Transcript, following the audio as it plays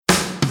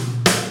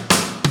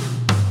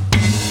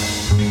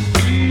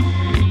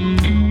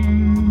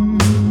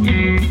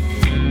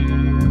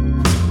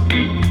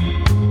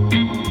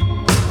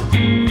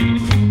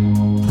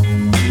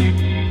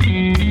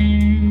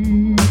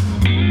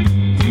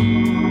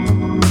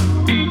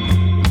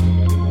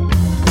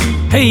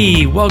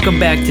Hey, welcome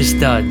back to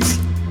Studs.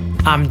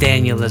 I'm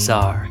Daniel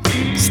Lazar.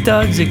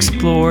 Studs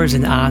explores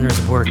and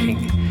honors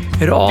working.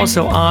 It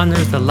also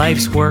honors the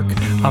life's work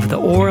of the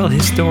oral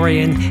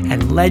historian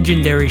and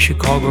legendary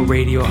Chicago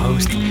radio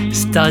host,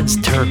 Studs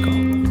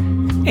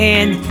Terkel.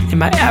 And in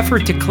my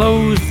effort to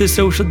close the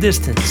social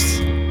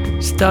distance,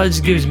 Studs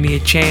gives me a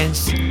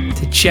chance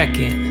to check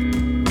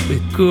in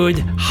with good,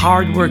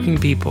 hard-working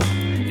people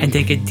and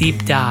take a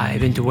deep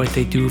dive into what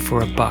they do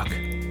for a buck.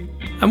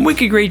 I'm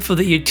wicked grateful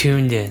that you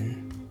tuned in.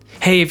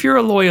 Hey, if you're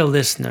a loyal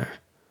listener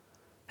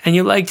and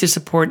you like to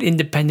support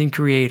independent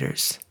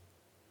creators,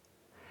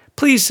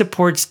 please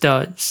support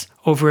Studs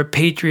over at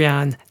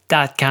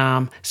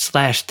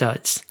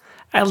patreon.com/studs.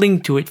 I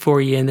linked to it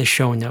for you in the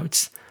show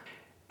notes.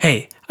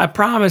 Hey, I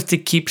promise to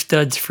keep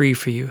Studs free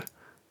for you,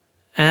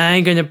 and I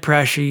ain't gonna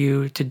pressure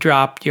you to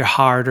drop your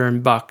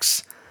hard-earned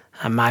bucks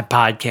on my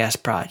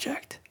podcast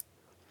project.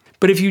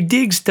 But if you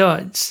dig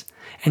Studs,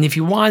 and if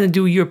you want to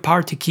do your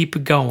part to keep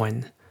it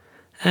going,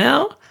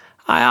 well,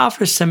 I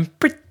offer some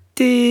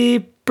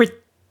pretty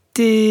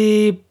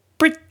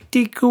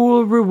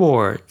cool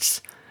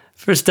rewards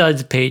for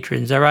Studs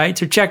patrons, all right?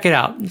 So check it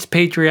out. It's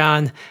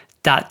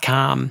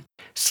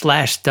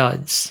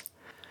patreon.com/studs.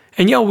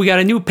 And we got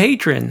a new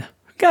patron.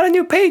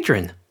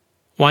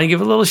 Want to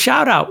give a little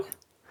shout out.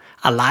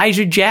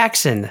 Elijah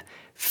Jackson,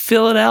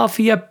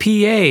 Philadelphia,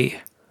 PA,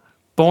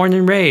 born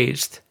and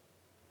raised.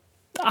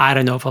 I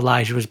don't know if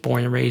Elijah was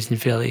born and raised in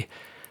Philly,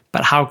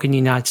 but how can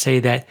you not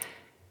say that?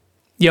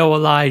 Yo,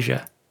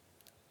 Elijah,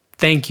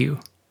 thank you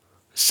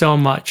so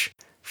much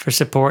for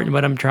supporting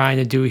what I'm trying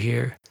to do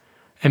here.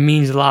 It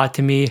means a lot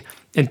to me,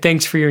 and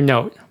thanks for your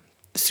note.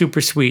 Super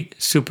sweet,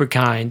 super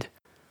kind.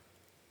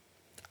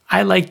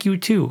 I like you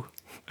too.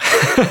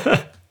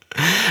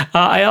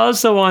 I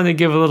also want to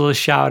give a little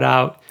shout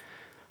out.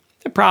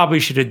 I probably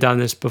should have done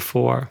this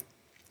before.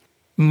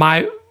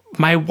 My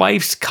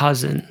wife's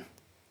cousin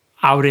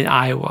out in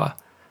Iowa,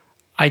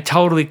 I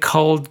totally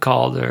cold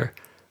called her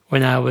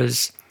when I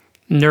was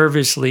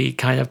nervously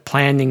kind of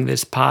planning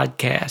this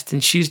podcast.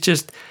 And she's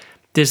just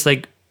this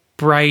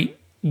bright,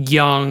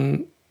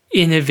 young,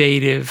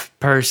 innovative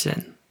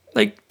person.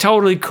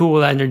 Totally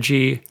cool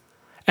energy.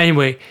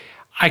 Anyway,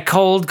 I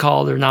cold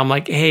called her and I'm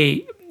like,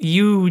 hey,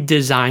 you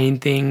design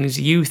things,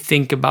 you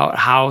think about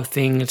how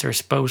things are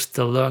supposed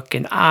to look,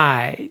 and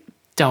I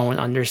don't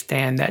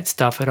understand that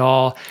stuff at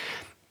all.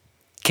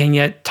 Can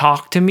you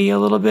talk to me a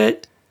little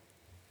bit?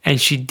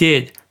 And she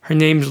did. Her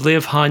name's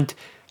Liv Hunt.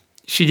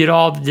 She did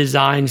all the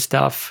design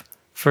stuff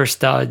for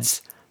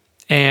Studs.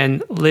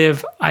 And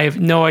Liv, I have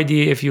no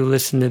idea if you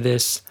listen to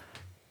this,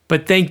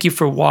 but thank you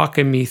for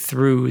walking me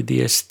through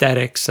the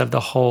aesthetics of the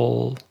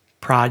whole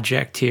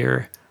project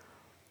here.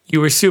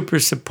 You were super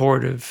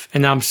supportive,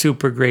 and I'm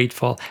super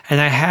grateful.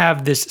 And I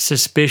have this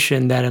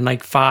suspicion that in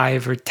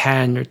 5 or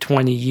 10 or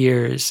 20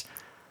 years,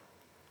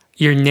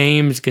 your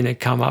name's going to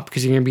come up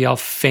because you're going to be all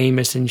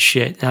famous and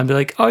shit. And I'll be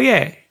like, oh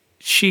yeah,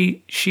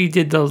 she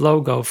did the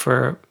logo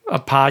for a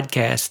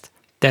podcast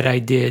that I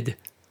did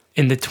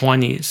in the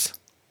 20s.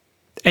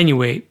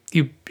 Anyway,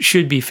 you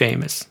should be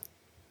famous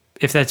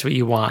if that's what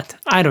you want.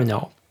 I don't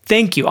know.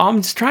 Thank you.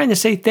 I'm just trying to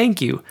say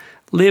thank you.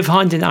 Liv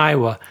Hunt in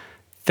Iowa.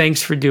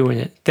 Thanks for doing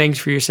it. Thanks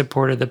for your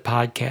support of the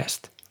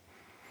podcast.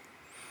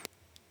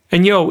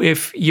 And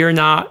if you're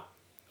not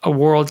a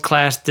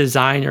world-class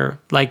designer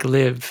like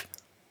Liv,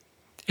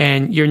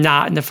 and you're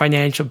not in the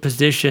financial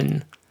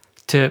position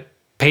to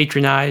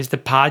patronize the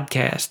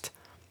podcast,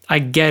 I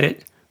get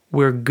it.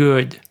 We're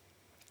good.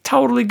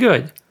 Totally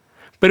good.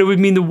 But it would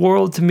mean the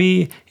world to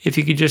me if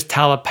you could just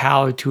tell a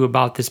pal or two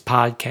about this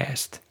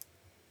podcast.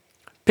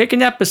 Pick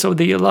an episode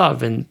that you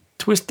love and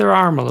twist their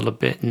arm a little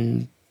bit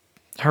and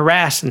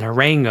harass and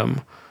harangue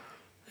them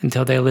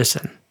until they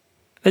listen.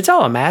 That's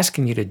all I'm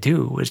asking you to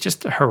do, is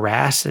just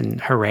harass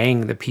and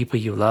harangue the people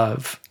you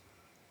love.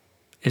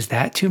 Is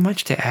that too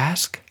much to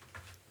ask?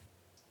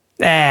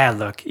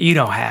 Look, you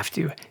don't have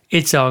to.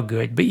 It's all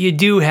good. But you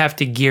do have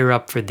to gear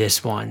up for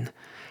this one,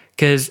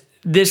 because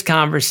this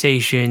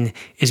conversation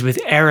is with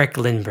Eric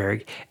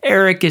Lindberg.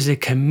 Eric is a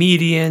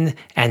comedian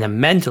and a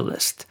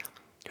mentalist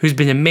who's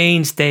been a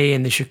mainstay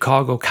in the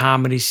Chicago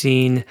comedy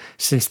scene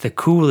since the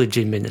Coolidge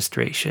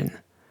administration.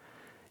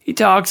 He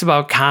talks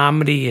about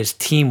comedy as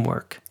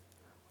teamwork,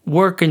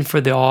 working for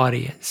the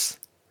audience,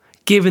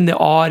 giving the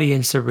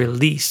audience a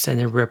release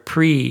and a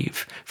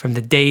reprieve from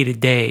the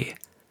day-to-day.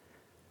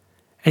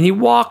 And he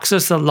walks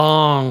us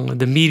along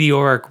the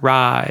meteoric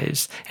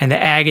rise and the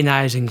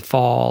agonizing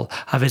fall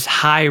of his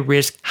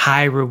high-risk,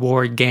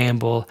 high-reward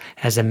gamble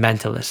as a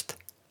mentalist.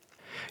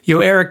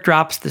 Eric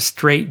drops the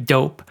straight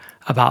dope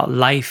about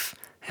life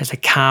as a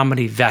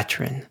comedy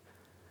veteran.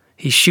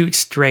 He shoots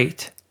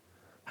straight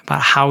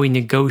about how he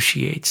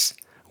negotiates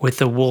with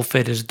the wolf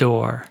at his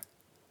door.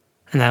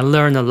 And I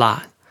learn a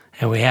lot,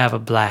 and we have a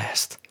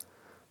blast.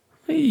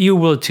 You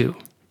will too.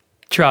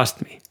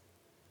 Trust me.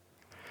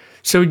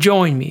 So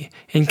join me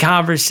in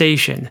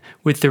conversation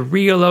with the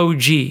real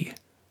OG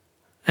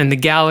and the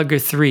Gallagher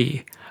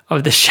 3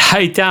 of the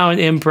Chi-Town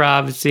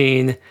improv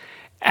scene,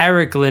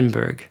 Eric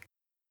Lindberg.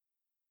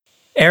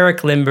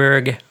 Eric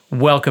Lindbergh,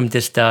 welcome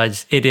to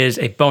Studs. It is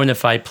a bona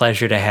fide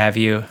pleasure to have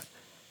you.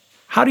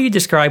 How do you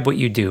describe what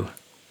you do?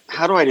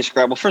 How do I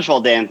describe? Well, first of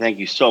all, Dan, thank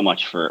you so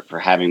much for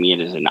having me.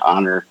 It is an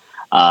honor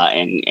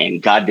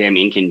and goddamn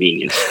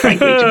inconvenience,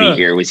 frankly, to be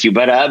here with you.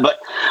 But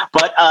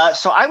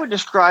so I would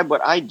describe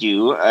what I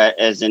do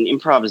as an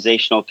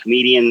improvisational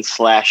comedian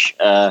slash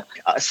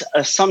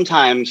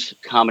sometimes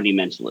comedy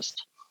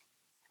mentalist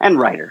and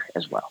writer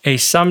as well. A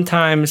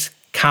sometimes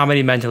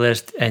comedy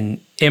mentalist, an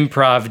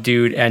improv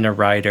dude, and a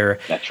writer.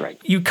 That's right.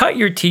 You cut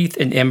your teeth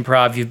in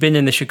improv. You've been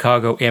in the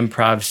Chicago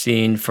improv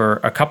scene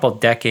for a couple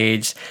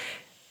decades.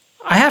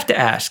 I have to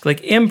ask,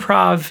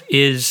 improv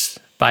is,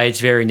 by its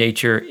very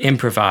nature,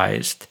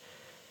 improvised.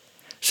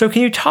 So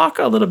can you talk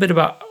a little bit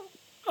about,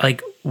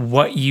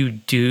 what you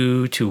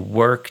do to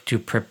work, to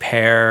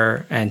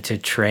prepare, and to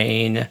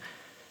train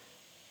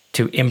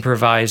to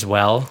improvise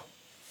well?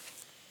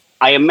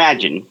 I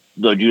imagine,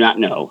 though do not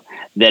know,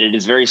 that it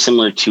is very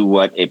similar to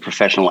what a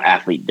professional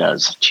athlete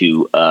does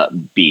to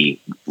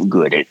be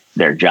good at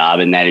their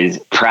job, and that is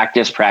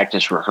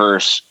practice,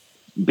 rehearse,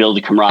 build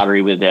a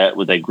camaraderie with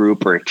a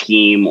group or a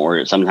team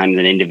or sometimes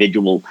an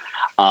individual,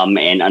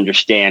 and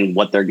understand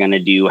what they're going to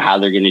do, how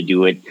they're going to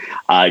do it.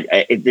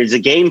 There's a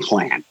game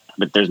plan,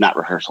 but there's not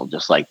rehearsal,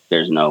 just like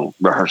there's no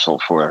rehearsal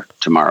for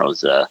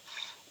tomorrow's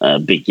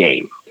big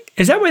game.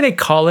 Is that why they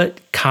call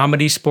it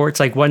comedy sports?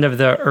 Like one of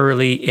the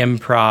early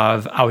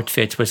improv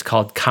outfits was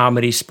called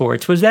comedy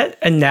sports. Was that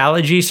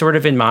analogy sort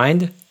of in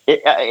mind?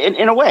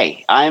 In a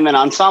way, I'm an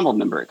ensemble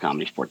member at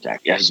Comedy Sports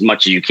Act, as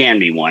much as you can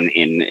be one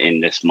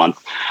in this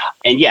month.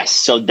 And yes,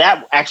 so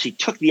that actually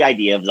took the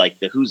idea of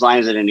the Whose Line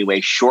Is It Anyway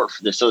so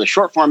the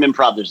short form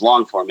improv, there's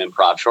long form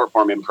improv. Short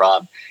form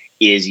improv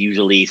is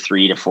usually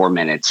 3 to 4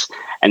 minutes,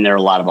 and there are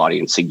a lot of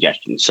audience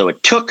suggestions. So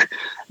it took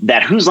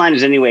that Whose Line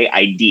Is It Anyway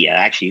idea.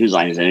 Actually, Whose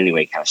Line Is It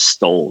Anyway kind of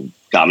stole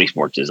Comedy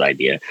Sports'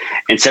 idea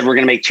and said, we're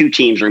going to make 2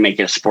 teams. We're going to make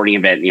it a sporting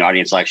event, and the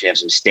audience will actually have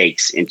some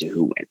stakes into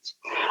who wins.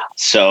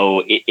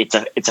 So it's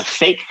a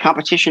fake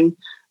competition,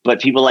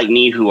 but people like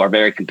me who are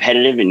very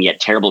competitive and yet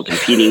terrible at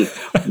competing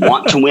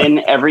want to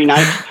win every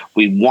night.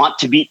 We want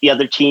to beat the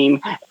other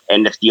team.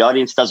 And if the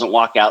audience doesn't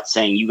walk out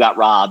saying you got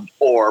robbed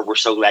or we're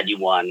so glad you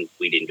won,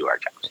 we didn't do our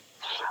jobs.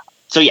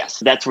 So yes,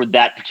 that's where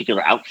that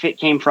particular outfit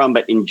came from.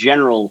 But in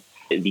general,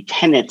 the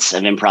tenets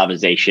of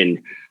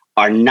improvisation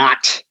are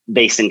not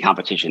based in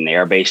competition. They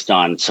are based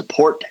on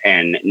support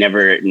and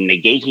never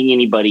negating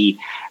anybody,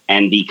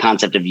 and the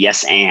concept of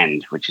yes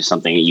and, which is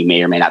something that you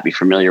may or may not be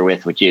familiar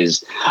with, which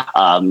is,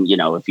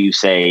 if you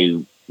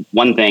say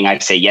one thing, I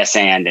say yes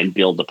and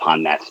build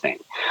upon that thing,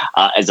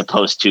 as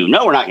opposed to,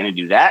 no, we're not going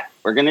to do that.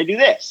 We're going to do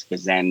this,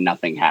 because then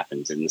nothing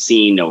happens in the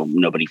scene.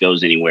 Nobody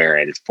goes anywhere,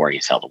 and it's boring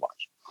as hell to watch.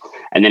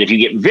 And then if you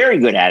get very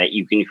good at it,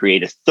 you can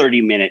create a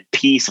 30-minute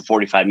piece, a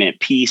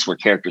 45-minute piece where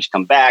characters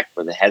come back,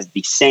 where it has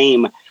the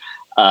same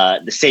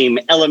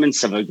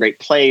elements of a great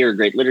play or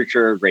great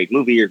literature or great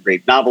movie or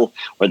great novel,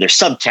 where there's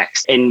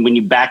subtext. And when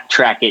you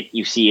backtrack it,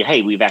 you see,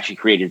 hey, we've actually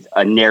created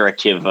a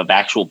narrative of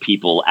actual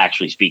people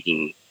actually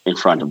speaking in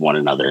front of one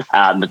another.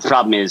 But the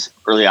problem is,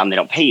 early on, they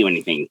don't pay you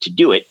anything to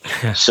do it.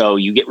 So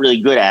you get really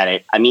good at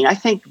it. I mean, I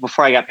think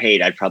before I got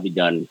paid, I'd probably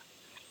done,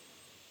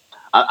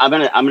 I'm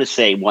gonna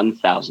say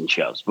 1,000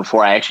 shows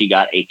before I actually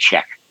got a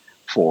check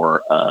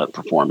for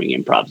performing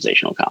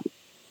improvisational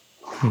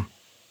comedy.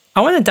 I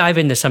want to dive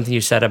into something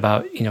you said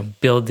about,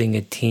 building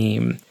a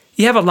team.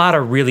 You have a lot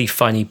of really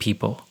funny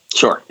people.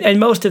 Sure. And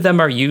most of them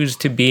are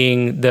used to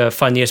being the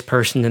funniest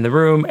person in the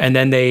room, and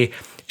then they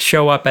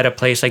show up at a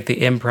place like the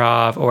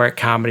Improv or at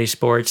Comedy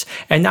Sports,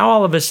 and now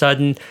all of a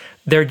sudden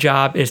their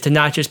job is to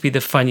not just be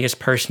the funniest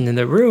person in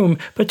the room,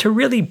 but to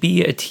really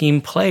be a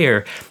team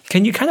player.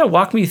 Can you kind of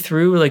walk me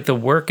through the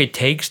work it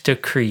takes to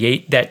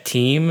create that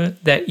team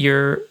that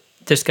you're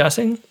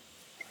discussing?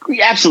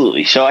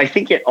 Absolutely. So I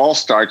think it all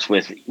starts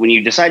with when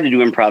you decide to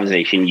do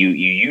improvisation, you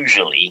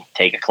usually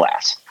take a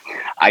class.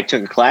 I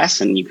took a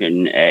class, and you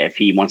can, if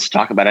he wants to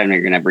talk about it, and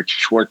you're going to have Rich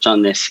Schwartz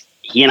on this.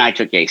 He and I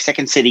took a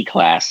Second City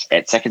class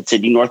at Second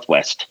City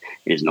Northwest.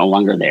 It is no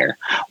longer there,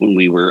 when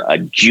we were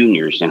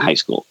juniors in high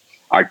school.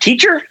 Our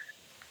teacher,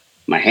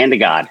 my hand to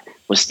God,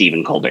 was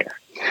Stephen Colbert.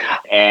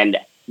 And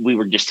we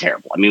were just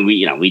terrible. I mean,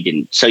 we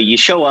didn't. So you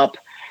show up,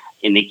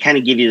 and they kind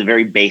of give you the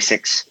very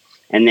basics.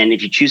 And then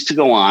if you choose to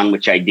go on,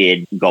 which I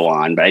did go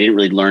on, but I didn't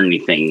really learn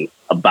anything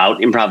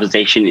about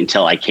improvisation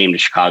until I came to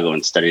Chicago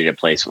and studied at a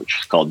place which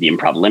is called the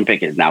Improv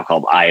Olympic. It is now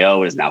called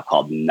IO. It is now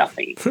called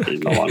nothing. It is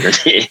no longer.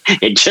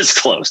 It just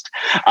closed.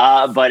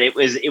 But it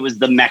was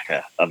the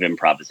mecca of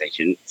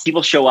improvisation.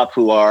 People show up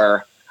who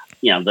are,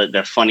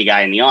 the funny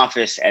guy in the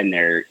office, and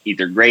they're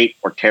either great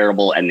or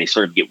terrible, and they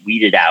sort of get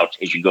weeded out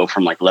as you go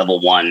from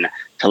level 1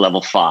 to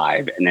level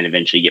 5, and then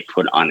eventually get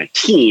put on a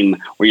team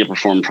where you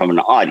perform from an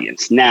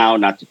audience. Now,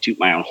 not to toot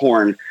my own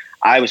horn,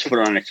 I was put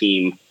on a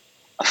team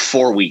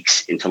 4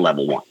 weeks into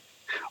level 1,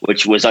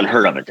 which was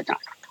unheard of at the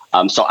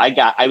time. So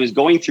I was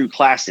going through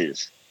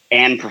classes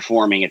and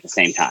performing at the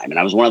same time, and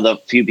I was one of the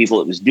few people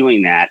that was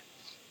doing that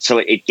So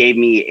it gave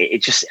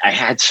me, I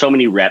had so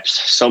many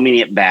reps, so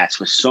many at bats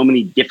with so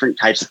many different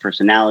types of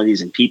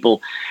personalities and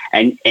people.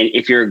 And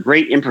if you're a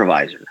great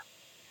improviser,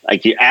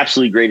 like the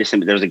absolutely greatest,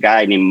 there was a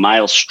guy named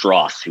Miles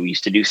Stroth who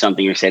used to do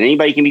something who said,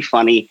 anybody can be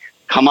funny,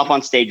 come up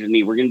on stage with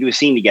me. We're going to do a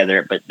scene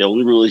together. But the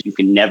only rule is you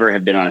can never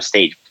have been on a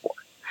stage before.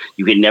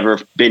 You could never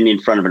have been in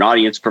front of an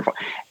audience before.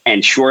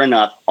 And sure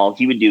enough, all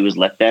he would do is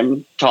let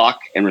them talk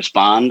and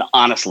respond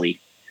honestly.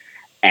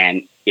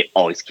 And it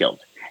always killed.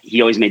 He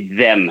always made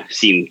them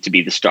seem to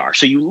be the star.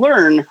 So you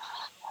learn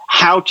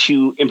how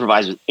to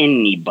improvise with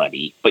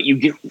anybody, but you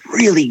get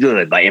really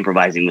good by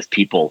improvising with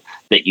people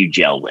that you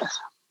gel with.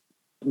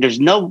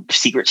 There's no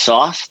secret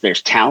sauce.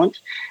 There's talent.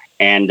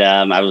 And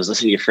I was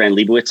listening to your friend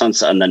Leibowitz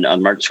on the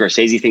Martin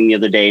Scorsese thing the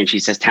other day, and she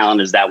says talent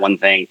is that one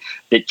thing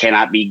that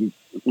cannot be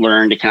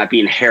learned. It cannot be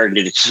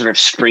inherited. It's sort of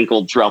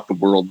sprinkled throughout the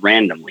world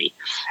randomly.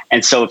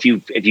 And so if you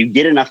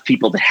get enough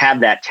people that have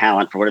that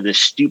talent for whatever this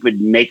stupid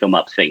make 'em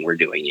up thing we're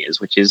doing is,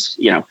 which is,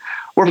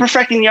 we're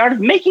perfecting the art of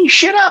making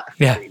shit up.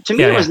 Yeah. To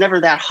me, it was never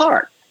that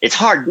hard. It's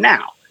hard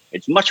now.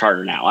 It's much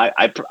harder now.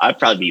 I'd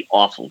probably be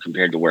awful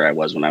compared to where I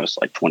was when I was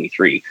like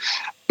 23.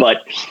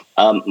 But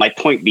my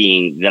point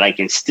being that I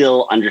can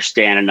still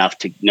understand enough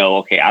to know,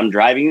 okay, I'm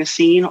driving the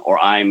scene or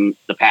I'm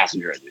the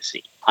passenger in the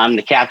scene. I'm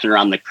the captain or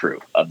I'm the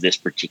crew of this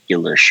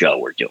particular show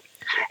we're doing.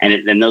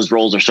 And those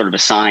roles are sort of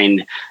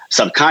assigned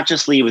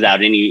subconsciously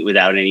without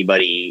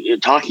anybody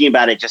talking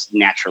about it, just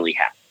naturally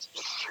happens.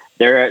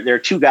 There are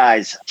two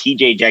guys,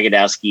 TJ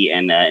Jagodowski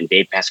and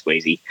Dave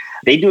Pasquesi.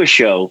 They do a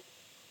show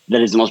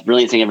that is the most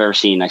brilliant thing I've ever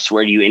seen. I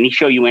swear to you, any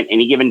show you went,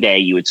 any given day,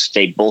 you would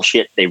say,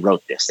 bullshit, they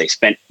wrote this. They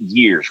spent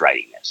years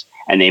writing this.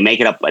 And they make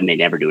it up and they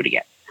never do it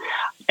again.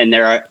 And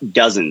there are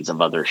dozens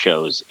of other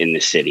shows in the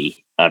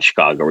city of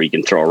Chicago where you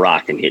can throw a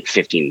rock and hit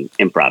 15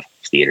 improv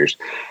theaters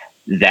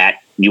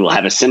that you will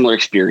have a similar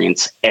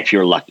experience if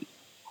you're lucky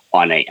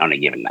on a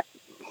given night.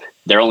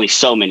 There are only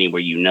so many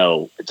where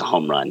it's a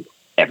home run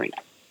every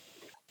night.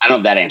 I don't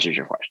know if that answers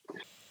your question.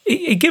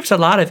 It gives a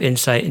lot of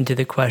insight into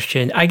the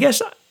question. I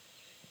guess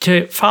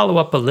to follow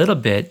up a little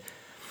bit,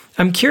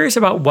 I'm curious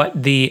about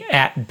what the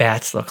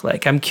at-bats look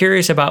like. I'm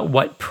curious about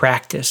what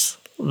practice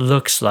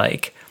looks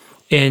like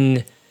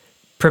in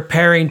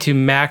preparing to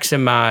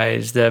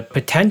maximize the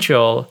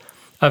potential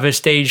of a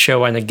stage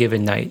show on a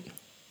given night.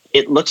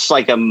 It looks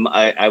like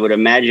I would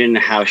imagine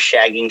how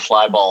shagging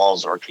fly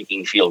balls or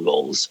kicking field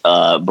goals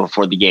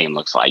before the game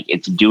looks like.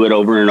 It's do it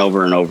over and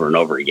over and over and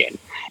over again.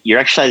 You're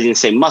exercising the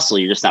same muscle,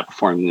 you're just not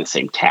performing the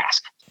same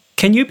task.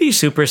 Can you be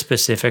super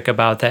specific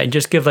about that and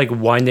just give like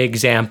one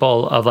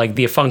example of like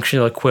the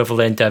functional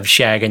equivalent of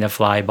shagging a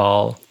fly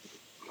ball?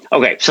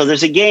 Okay, so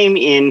there's a game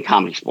in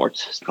comedy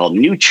sports called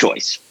New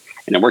Choice.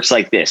 And it works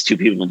like this. Two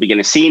people begin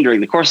a scene.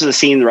 During the course of the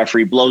scene, the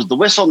referee blows the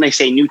whistle and they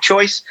say new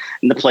choice.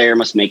 And the player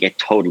must make a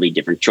totally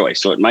different choice.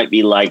 So it might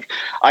be like,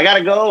 I got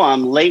to go.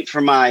 I'm late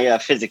for my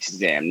physics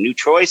exam. New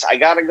choice. I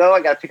got to go.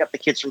 I got to pick up the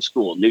kids from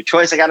school. New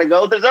choice. I got to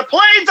go. There's a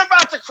plane's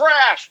about to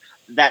crash.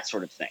 That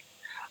sort of thing.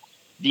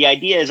 The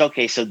idea is,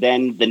 okay, so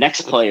then the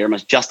next player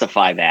must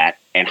justify that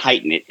and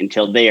heighten it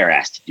until they are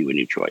asked to do a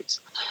new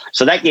choice.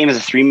 So that game is a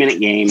 3-minute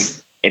game.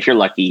 If you're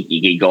lucky,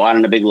 you go out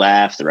on a big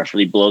laugh. The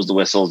referee blows the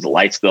whistles. The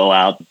lights go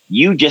out.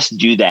 You just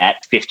do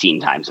that 15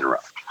 times in a row.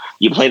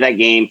 You play that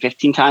game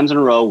 15 times in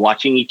a row,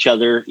 watching each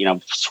other,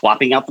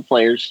 swapping out the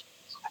players,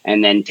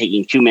 and then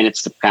taking 2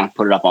 minutes to kind of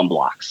put it up on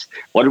blocks.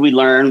 What did we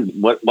learn?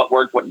 What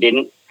worked? What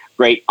didn't?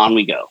 Great. On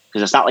we go.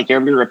 Because it's not like you're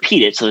ever going to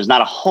repeat it. So there's not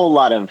a whole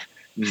lot of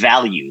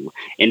value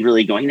in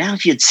really going, now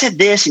if you had said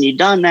this and you'd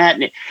done that.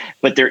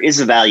 But there is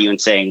a value in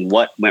saying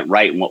what went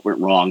right and what went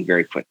wrong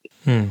very quickly.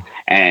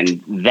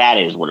 And that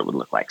is what it would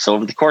look like. So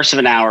over the course of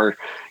an hour,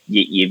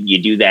 you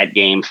do that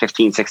game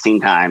 15,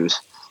 16 times,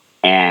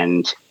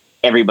 and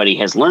everybody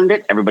has learned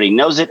it. Everybody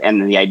knows it.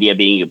 And the idea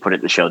being you put it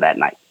in the show that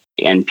night.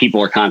 And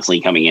people are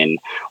constantly coming in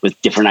with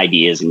different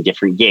ideas and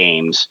different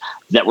games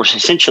that were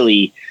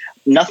essentially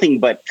nothing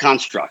but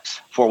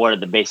constructs for what are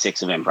the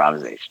basics of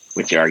improvisation,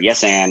 which are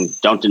yes and,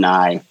 don't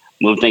deny,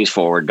 move things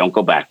forward, don't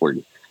go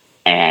backward,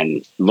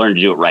 and learn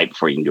to do it right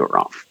before you can do it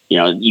wrong.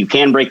 You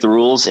can break the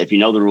rules if you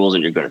know the rules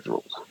and you're good at the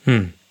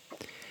rules.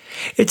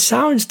 It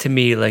sounds to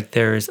me like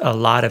there's a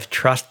lot of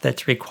trust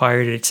that's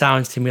required. It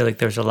sounds to me like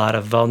there's a lot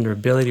of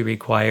vulnerability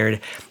required.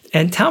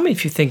 And tell me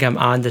if you think I'm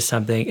onto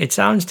something. It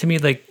sounds to me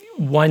like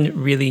one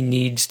really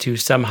needs to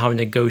somehow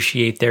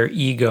negotiate their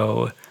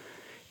ego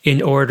in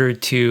order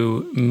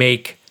to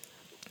make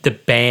the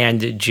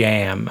band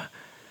jam.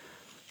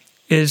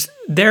 Is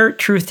there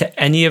truth to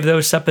any of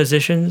those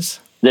suppositions?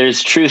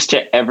 There's truth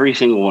to every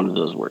single one of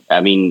those words.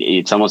 I mean,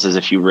 it's almost as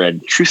if you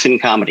read Truth in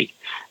Comedy,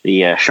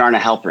 the Sharna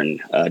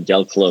Halpern,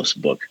 Del Close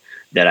book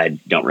that I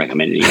don't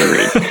recommend anyone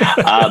read.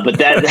 But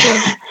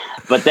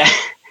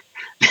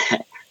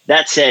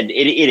that said,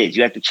 it is.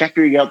 You have to check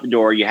your ego out the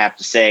door. You have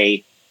to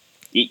say,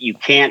 you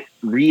can't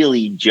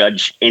really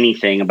judge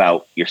anything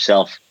about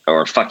yourself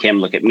or fuck him,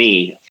 look at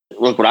me.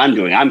 Look what I'm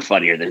doing. I'm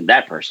funnier than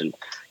that person.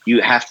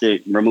 You have to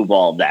remove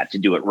all of that to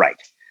do it right.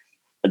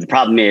 But the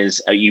problem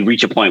is you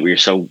reach a point where you're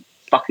so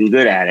fucking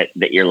good at it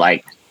that you're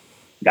like,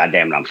 God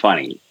damn it, I'm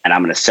funny. And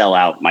I'm going to sell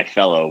out my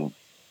fellow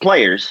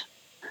players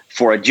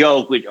for a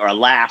joke or a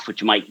laugh,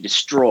 which might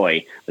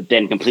destroy, but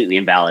then completely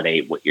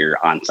invalidate what your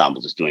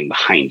ensemble is doing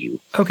behind you.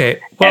 Okay.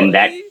 Well,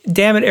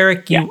 damn it,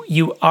 Eric,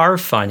 you are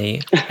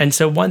funny. And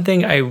so one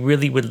thing I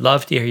really would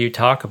love to hear you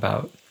talk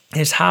about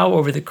is how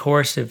over the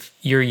course of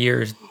your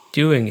years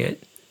doing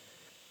it,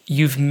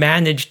 you've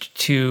managed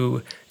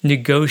to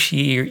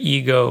negotiate your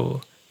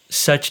ego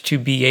such to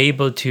be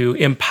able to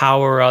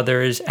empower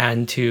others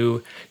and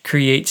to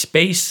create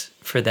space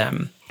for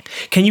them.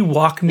 Can you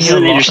walk me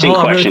along? Hold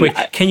on, really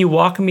quick. Can you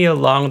walk me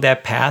along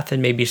that path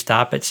and maybe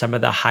stop at some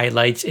of the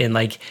highlights in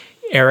like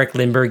Eric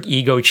Lindbergh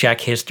ego check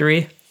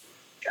history?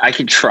 I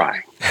could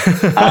try.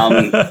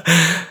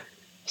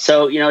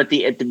 So, at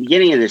the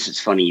beginning of this, it's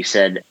funny. You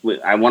said,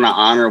 I want to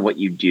honor what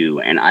you do.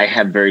 And I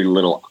have very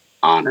little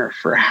honor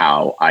for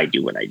how I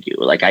do what I do.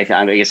 Like, I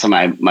guess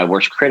I'm my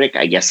worst critic.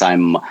 I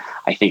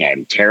think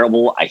I'm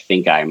terrible. I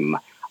think I'm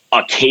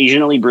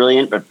occasionally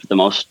brilliant, but for the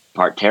most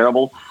part,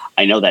 terrible.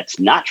 I know that's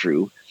not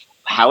true.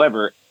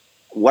 However,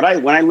 when I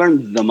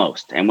learned the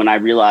most, and when I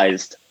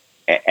realized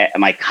at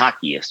my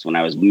cockiest, when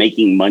I was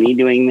making money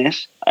doing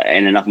this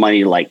and enough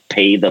money to like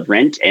pay the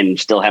rent and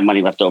still have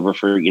money left over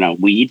for,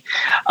 weed,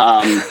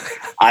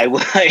 I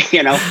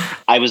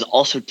was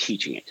also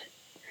teaching it.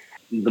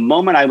 The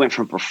moment I went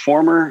from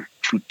performer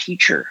to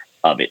teacher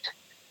of it,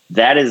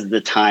 that is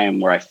the time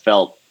where I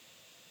felt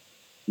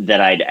that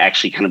I'd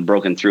actually kind of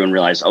broken through and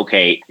realized,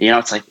 okay,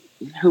 it's like,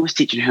 who was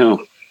teaching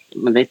who?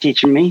 Were they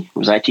teaching me?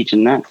 Was I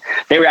teaching them?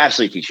 They were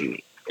absolutely teaching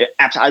me.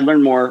 I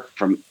learned more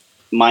from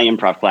my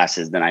improv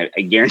classes than I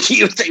guarantee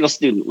you a single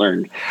student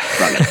learned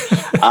from it.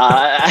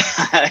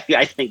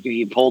 I think if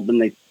you polled them,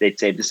 they'd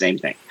say the same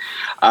thing.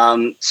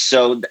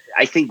 So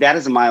I think that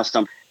is a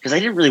milestone because I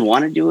didn't really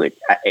want to do it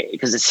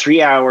because it's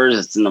 3 hours,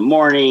 it's in the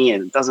morning,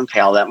 and it doesn't pay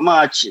all that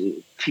much,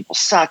 and people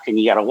suck, and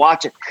you got to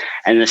watch it.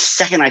 And the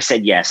second I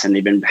said yes, and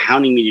they've been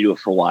hounding me to do it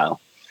for a while,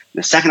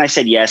 the second I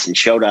said yes and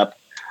showed up,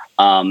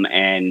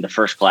 and the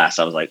first class,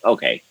 I was like,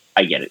 okay,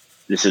 I get it.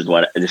 This is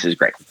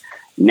great.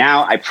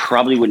 Now, I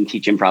probably wouldn't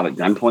teach improv at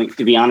gunpoint,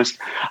 to be honest.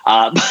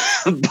 But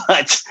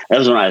that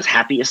was when I was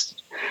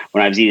happiest,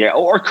 when I was either,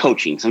 or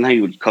coaching. Sometimes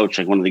you would coach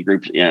like one of the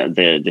groups,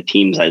 the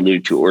teams I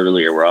alluded to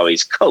earlier were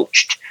always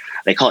coached.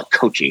 They call it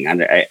coaching.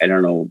 I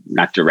don't know,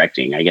 not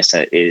directing. I guess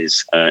that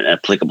is an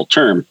applicable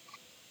term.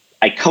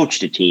 I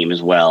coached a team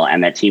as well,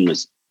 and that team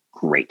was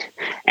great.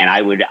 And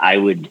I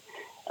would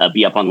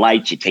be up on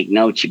lights. You take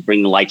notes. You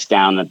bring the lights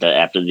down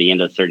after the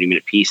end of the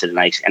 30-minute piece, and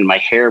my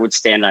hair would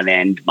stand on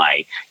end.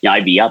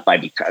 I'd be up.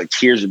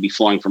 Tears would be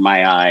flowing from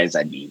my eyes.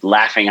 I'd be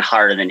laughing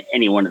harder than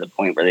anyone to the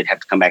point where they'd have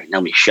to come back and tell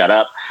me shut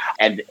up.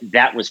 And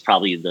that was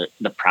probably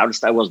the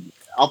proudest I was.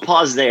 I'll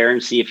pause there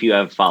and see if you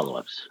have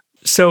follow-ups.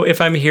 So, if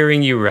I'm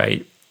hearing you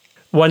right,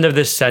 one of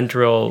the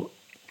central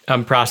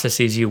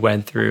processes you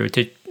went through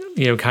to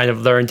kind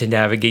of learn to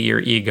navigate your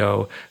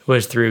ego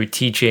was through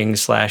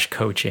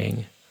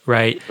teaching/coaching,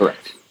 right?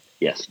 Correct.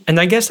 Yes. And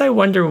I guess I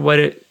wonder what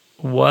it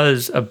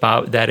was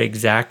about that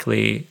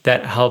exactly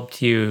that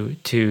helped you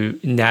to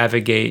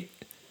navigate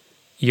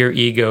your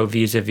ego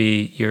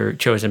vis-a-vis your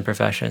chosen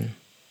profession.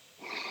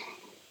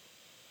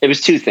 It was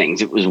two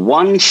things. It was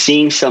one,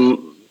 seeing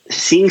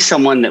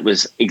someone that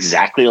was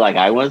exactly like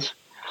I was,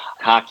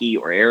 cocky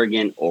or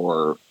arrogant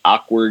or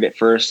awkward at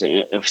first,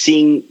 of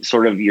seeing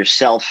sort of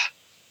yourself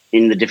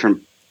in the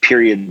different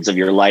periods of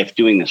your life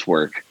doing this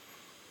work.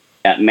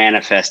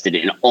 Manifested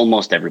in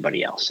almost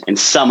everybody else in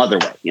some other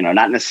way,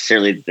 not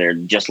necessarily that they're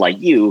just like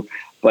you,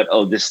 but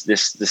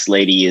this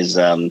lady is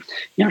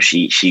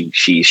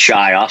she's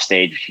shy off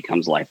stage, she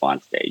comes life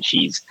on stage,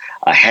 she's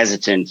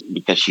hesitant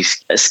because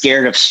she's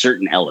scared of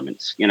certain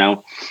elements,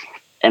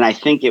 and I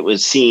think it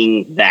was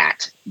seeing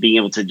that, being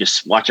able to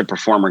just watch a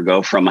performer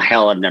go from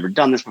hell, I've never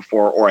done this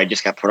before, or I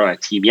just got put on a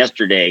team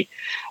yesterday.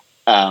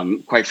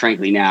 Quite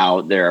frankly,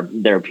 now there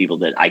are people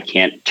that I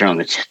can't turn on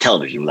the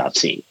television without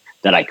seeing,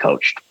 that I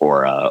coached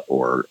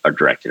or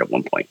directed at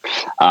one point.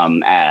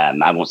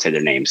 I won't say their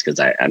names because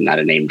I'm not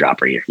a name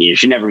dropper here. You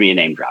should never be a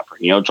name dropper.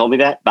 You know who told me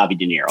that? Bobby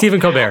De Niro. Stephen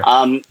Colbert.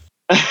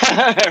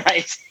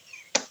 Right.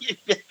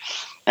 You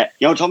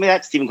know who told me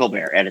that? Stephen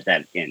Colbert. Edit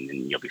that in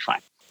and you'll be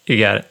fine. You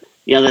got it.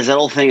 There's that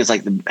old thing. It's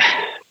like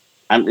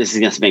this is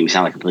going to make me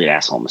sound like a complete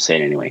asshole. I'm going to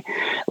say it anyway.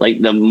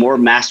 Like the more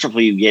masterful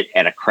you get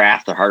at a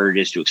craft, the harder it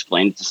is to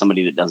explain it to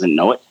somebody that doesn't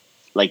know it.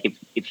 Like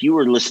if you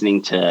were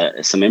listening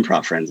to some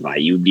improv friends of mine,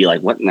 you'd be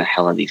like, what in the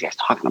hell are these guys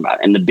talking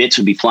about? And the bits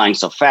would be flying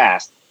so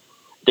fast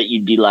that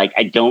you'd be like,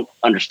 I don't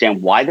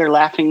understand why they're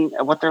laughing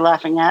at what they're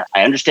laughing at.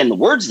 I understand the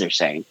words they're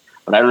saying,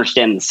 but I don't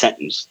understand the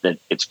sentence that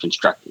it's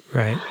constructed.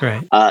 Right.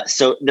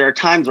 So there are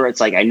times where it's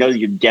like, I know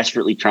you're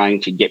desperately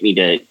trying to get me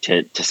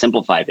to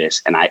simplify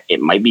this, and it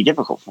might be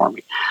difficult for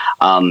me.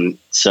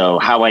 So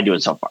how I do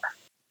it so far?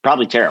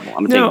 Probably terrible.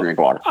 I'm going to take a drink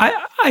of water.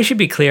 I should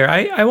be clear.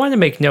 I want to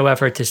make no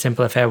effort to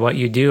simplify what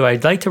you do.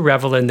 I'd like to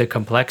revel in the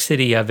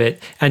complexity of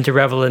it and to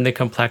revel in the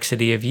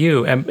complexity of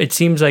you. And it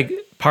seems like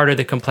part of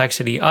the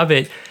complexity of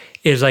it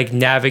is like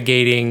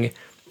navigating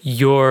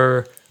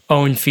your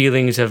own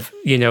feelings of,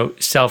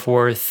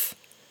 self-worth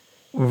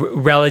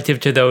relative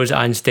to those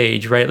on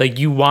stage, right? Like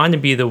you want to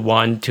be the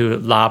one to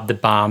lob the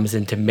bombs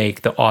and to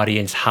make the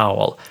audience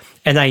howl.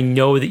 And I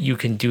know that you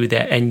can do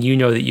that, and you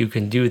know that you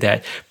can do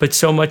that. But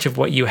so much of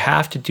what you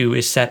have to do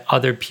is set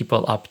other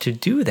people up to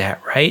do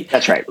that, right?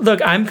 That's right.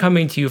 Look, I'm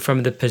coming to you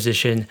from the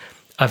position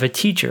of a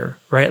teacher,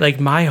 right?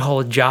 Like my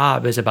whole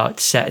job is about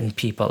setting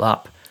people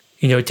up,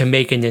 to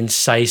make an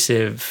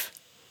incisive,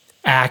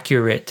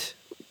 accurate,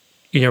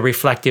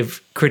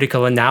 reflective,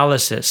 critical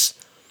analysis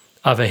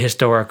of a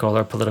historical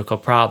or political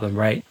problem,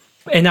 right?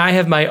 And I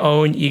have my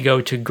own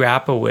ego to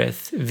grapple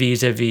with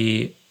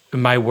vis-a-vis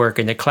my work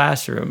in the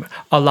classroom,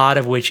 a lot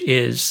of which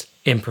is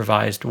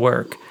improvised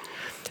work.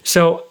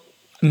 So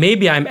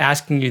maybe I'm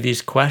asking you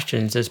these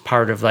questions as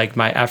part of like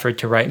my effort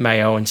to write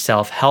my own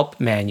self-help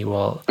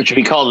manual. Which would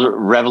be called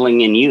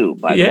Reveling in You,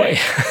 by the way.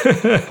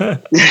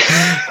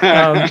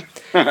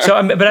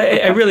 But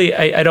I really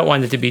don't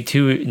want it to be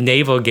too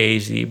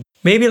navel-gazy.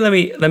 Maybe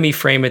let me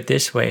frame it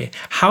this way.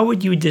 How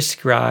would you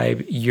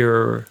describe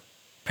your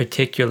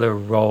particular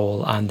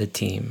role on the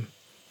team?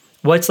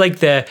 What's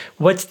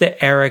the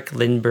Eric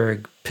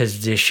Lindbergh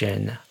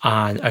position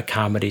on a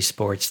comedy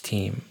sports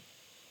team?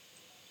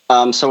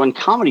 So in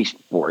comedy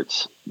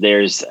sports,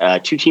 there's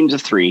 2 teams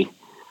of 3,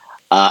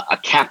 a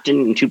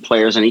captain and 2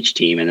 players on each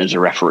team, and there's a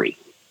referee.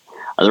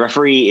 The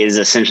referee is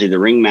essentially the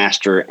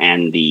ringmaster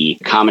and the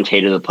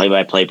commentator, the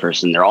play-by-play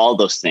person. They're all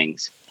those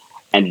things.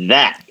 And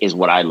that is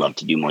what I love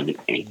to do more than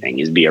anything,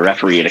 is be a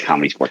referee at a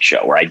comedy sports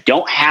show where I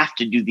don't have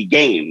to do the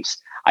games.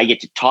 I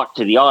get to talk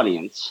to the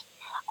audience.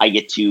 I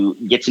get to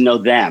know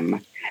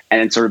them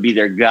and sort of be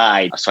their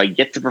guide. So I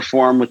get to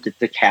perform with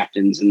the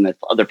captains and the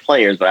other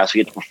players, but I also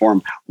get to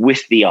perform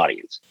with the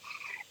audience.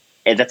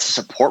 And that's a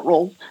support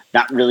role.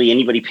 Not really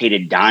anybody paid a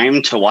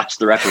dime to watch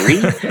the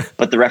referee,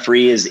 but the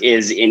referee is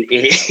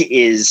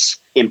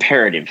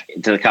imperative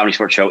to the comedy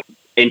sports show.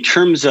 In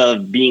terms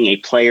of being a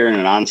player in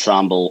an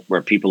ensemble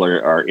where people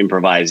are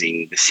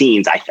improvising the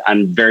scenes,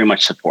 I'm very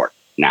much support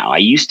now. I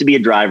used to be a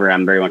driver.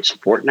 I'm very much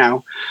support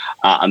now.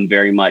 I'm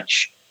very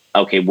much,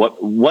 okay,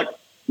 what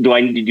do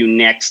I need to do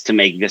next to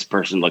make this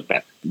person look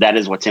better? That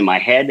is what's in my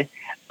head.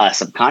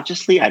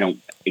 Subconsciously, I don't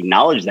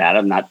acknowledge that.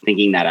 I'm not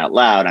thinking that out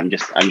loud. I'm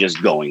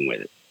just going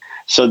with it.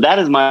 So that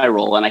is my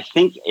role. And I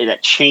think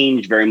that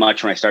changed very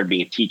much when I started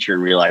being a teacher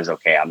and realized,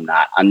 okay,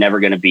 I'm never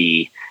going to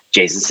be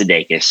Jason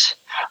Sudeikis,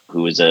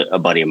 who was a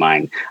buddy of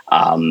mine,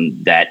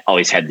 that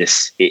always had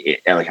this,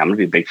 like, I'm going to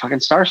be a big fucking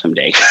star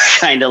someday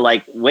kind of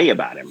like way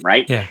about him.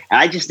 Right. Yeah.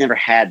 And I just never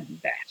had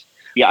that.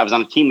 Yeah. I was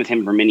on a team with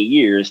him for many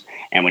years.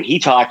 And when he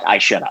talked, I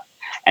shut up.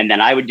 And then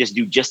I would just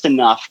do just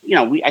enough.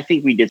 I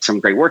think we did some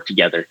great work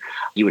together.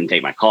 He wouldn't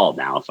take my call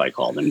now if I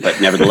called him. But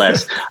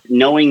nevertheless,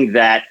 knowing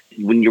that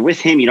when you're with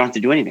him, you don't have to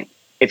do anything.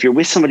 If you're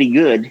with somebody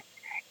good,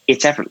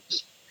 it's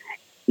effortless,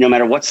 no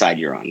matter what side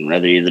you're on,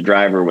 whether you're the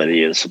driver, whether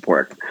you're the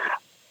support.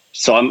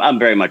 So I'm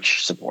very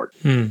much support.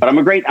 But I'm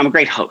a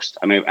great host.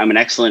 I'm an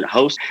excellent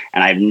host,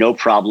 and I have no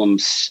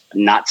problems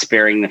not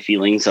sparing the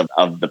feelings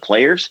of the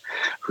players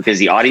because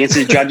the audience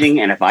is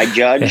judging. And if I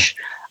judge,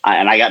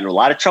 and I got into a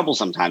lot of trouble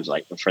sometimes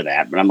for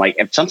that, but I'm like,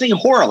 if something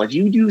horrible, if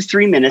you do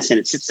 3 minutes and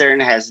it sits there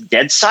and it has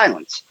dead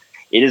silence,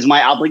 it is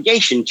my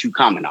obligation to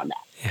comment on that.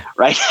 Yeah.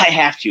 Right. I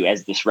have to,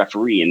 as this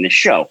referee in this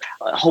show,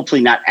 hopefully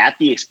not at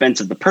the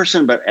expense of the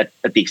person, but at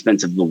the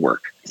expense of the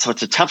work. So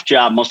it's a tough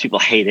job. Most people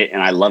hate it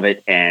and I love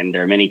it. And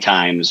there are many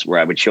times where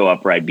I would show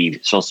up where I'd be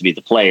supposed to be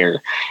the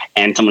player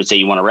and someone would say,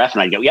 you want a ref?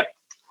 And I'd go, yep.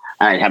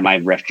 And I'd have my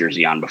ref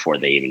jersey on before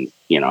they even,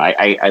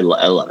 I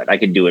love it. I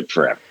could do it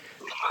forever.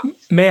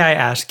 May I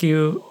ask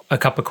you a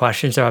couple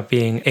questions about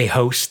being a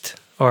host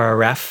or a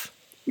ref?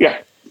 Yeah,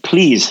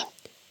 please.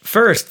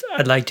 First,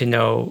 I'd like to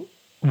know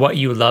what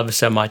you love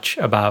so much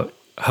about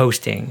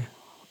hosting.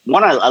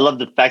 One, I love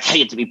the fact that I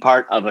get to be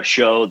part of a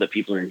show that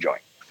people are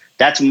enjoying.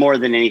 That's more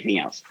than anything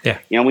else. Yeah.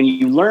 When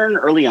you learn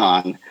early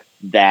on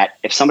that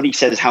if somebody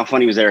says, how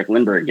funny was Eric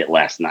Lindbergh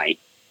last night?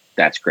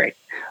 That's great.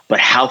 But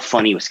how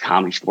funny was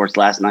comedy sports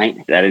last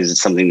night? That is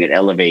something that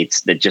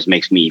elevates, that just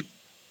makes me,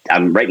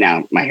 right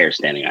now, my hair's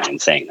standing on in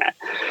saying that.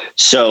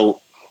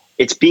 So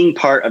it's being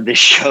part of this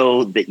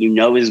show that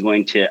is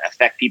going to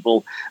affect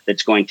people,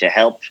 that's going to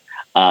help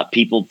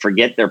people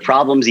forget their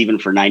problems even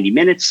for 90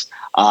 minutes,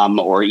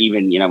 or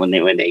even,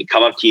 when they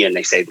come up to you and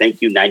they say,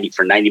 thank you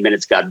for 90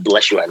 minutes. God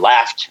bless you. I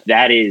laughed.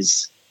 That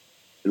is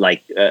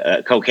like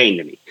cocaine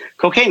to me.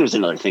 Cocaine was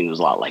another thing that was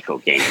a lot like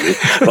cocaine to me,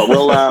 but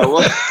we'll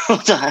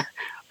talk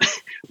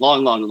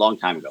long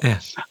time ago. Yeah.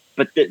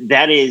 But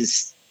that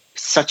is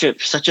such a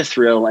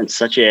thrill and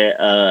such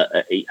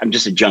I'm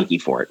just a junkie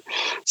for it.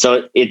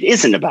 So it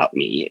isn't about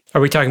me.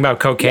 Are we talking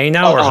about cocaine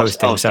now or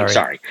hosting?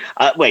 Sorry.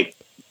 Wait.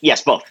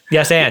 Yes, both.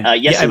 Yes, and.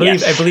 Yes, yeah,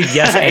 and I believe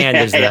yes, and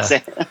is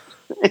the.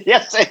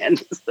 Yes,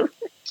 and is the.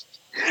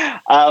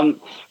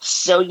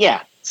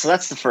 So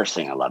that's the first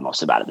thing I love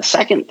most about it. The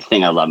second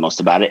thing I love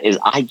most about it is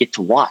I get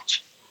to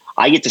watch.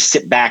 I get to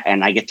sit back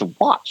and I get to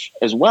watch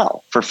as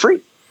well for free.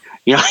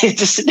 I get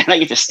to sit down, I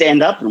get to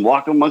stand up and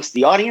walk amongst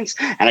the audience,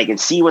 and I can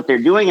see what they're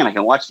doing, and I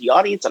can watch the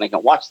audience, and I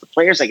can watch the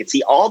players. I can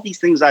see all these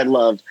things I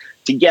love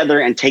together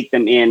and take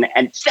them in.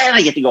 And then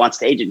I get to go on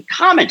stage and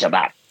comment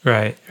about it.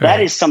 Right.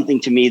 That is something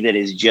to me that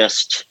is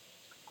just,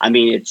 I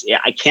mean,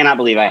 I cannot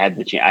believe I had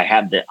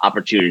the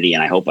opportunity,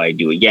 and I hope I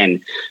do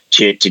again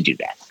to do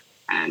that.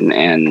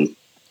 And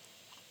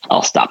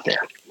I'll stop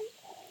there.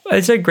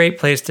 It's a great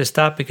place to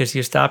stop because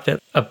you stopped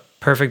at a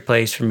perfect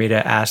place for me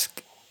to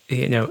ask,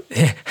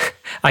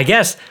 I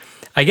guess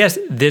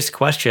this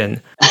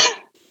question,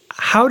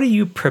 how do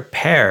you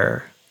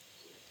prepare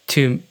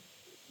to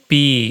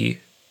be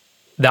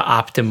the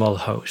optimal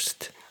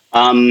host?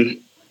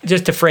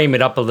 Just to frame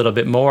it up a little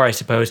bit more, I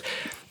suppose,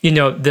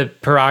 the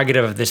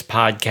prerogative of this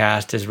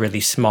podcast is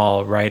really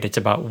small, right? It's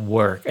about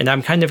work. And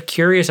I'm kind of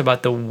curious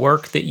about the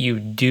work that you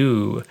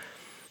do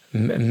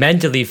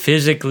mentally,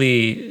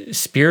 physically,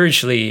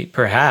 spiritually,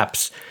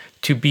 perhaps,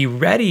 to be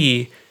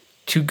ready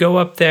to go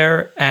up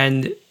there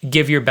and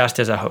give your best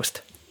as a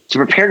host. To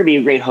prepare to be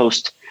a great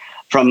host,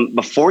 from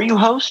before you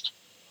host,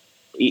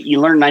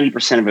 you learn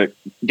 90% of it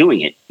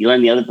doing it. You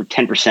learn the other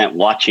 10%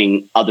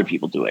 watching other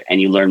people do it.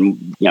 And you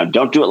learn,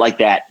 don't do it like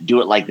that,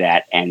 do it like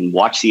that, and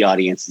watch the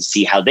audience and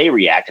see how they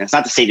react. And it's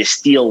not to say to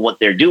steal what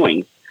they're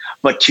doing,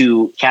 but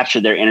to capture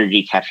their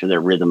energy, capture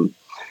their rhythm.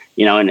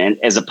 And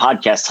as a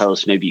podcast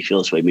host, maybe you feel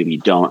this way, maybe you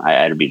don't.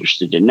 I'd be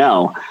interested to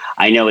know.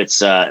 I know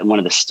it's one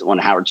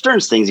of Howard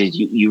Stern's things is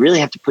you really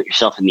have to put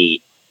yourself in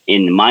the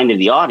mind of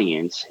the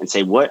audience and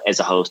say, what as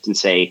a host, and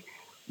say,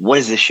 what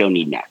does this show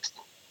need next?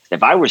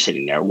 If I were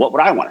sitting there, what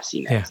would I want to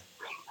see next?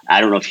 Yeah. I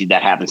don't know if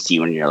that happens to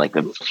you when you're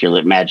if you're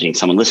imagining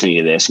someone listening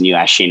to this and you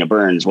ask Shana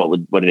Burns, what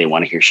do they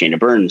want to hear Shana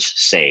Burns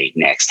say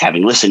next?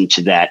 Having listened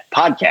to that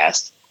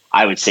podcast,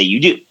 I would say you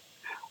do.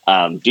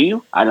 Do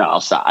you? I don't know.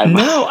 I'll stop.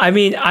 No, I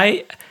mean,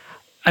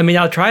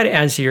 I'll try to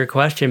answer your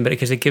question, but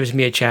because it gives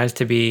me a chance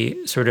to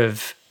be sort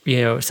of,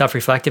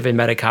 self-reflective and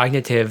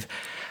metacognitive,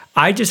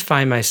 I just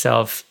find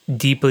myself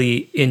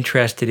deeply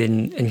interested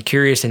in and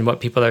curious in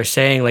what people are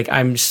saying.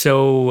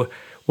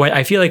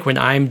 I feel like when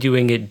I'm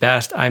doing it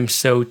best, I'm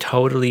so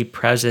totally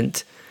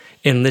present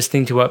in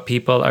listening to what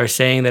people are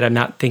saying that I'm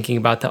not thinking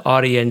about the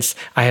audience.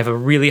 I have a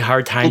really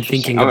hard time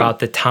thinking about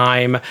the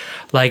time.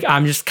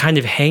 I'm just kind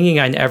of hanging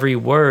on every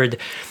word.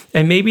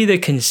 And maybe the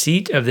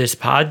conceit of this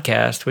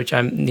podcast, which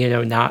I'm,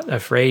 not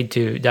afraid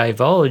to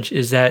divulge,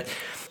 is that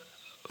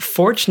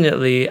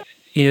fortunately,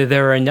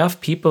 there are enough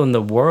people in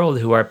the world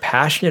who are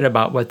passionate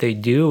about what they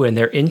do and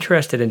they're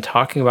interested in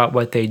talking about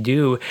what they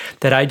do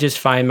that I just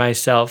find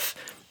myself,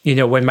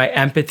 when my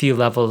empathy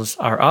levels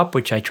are up,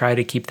 which I try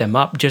to keep them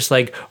up, just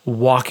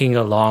walking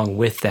along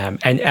with them.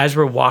 And as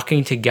we're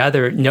walking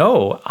together,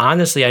 no,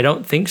 honestly, I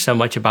don't think so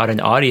much about an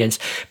audience.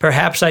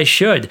 Perhaps I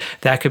should.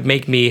 That could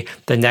make me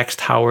the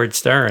next Howard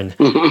Stern,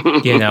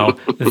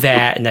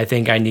 that. And I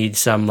think I need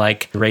some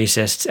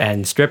racists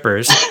and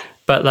strippers,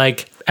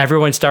 but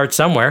everyone starts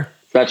somewhere.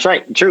 That's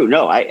right. True.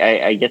 No,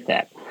 I get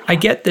that. I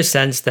get the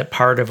sense that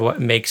part of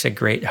what makes a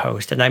great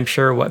host, and I'm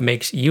sure what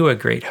makes you a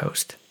great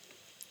host,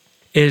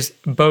 is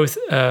both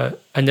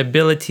an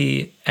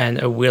ability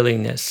and a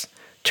willingness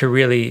to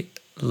really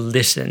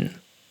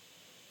listen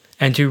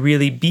and to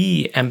really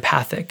be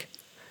empathic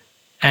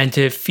and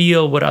to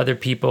feel what other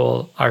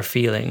people are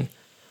feeling.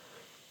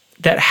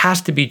 That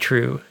has to be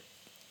true.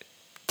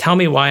 Tell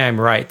me why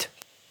I'm right.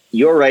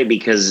 You're right,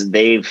 because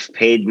they've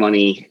paid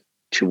money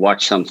to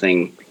watch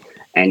something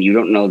and you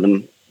don't know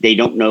them. They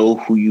don't know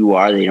who you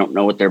are. They don't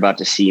know what they're about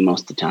to see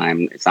most of the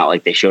time. It's not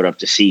like they showed up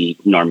to see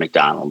Norm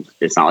Macdonald.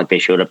 It's not like they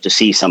showed up to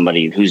see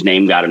somebody whose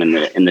name got them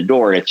in the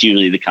door. It's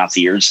usually the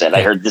concierge said,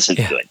 I heard this is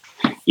good,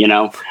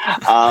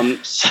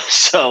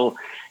 So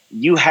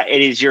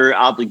it is your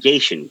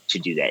obligation to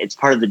do that. It's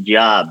part of the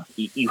job.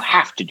 You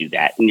have to do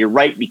that. And you're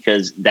right,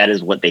 because that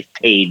is what they've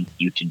paid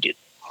you to do.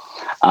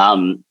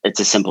 It's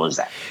as simple as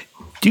that.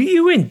 Do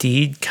you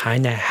indeed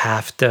kind of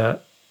have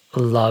to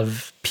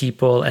love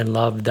people and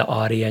love the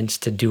audience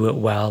to do it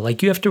well?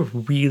 You have to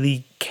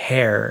really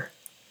care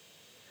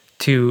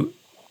to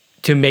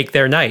make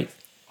their night.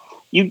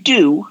 You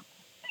do,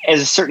 as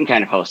a certain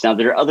kind of host. Now,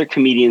 there are other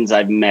comedians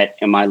I've met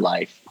in my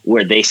life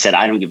where they said,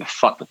 I don't give a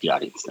fuck what the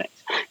audience thinks.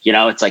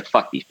 It's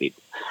fuck these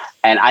people.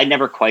 And I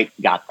never quite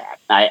got that.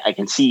 I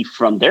can see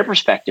from their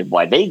perspective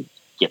why they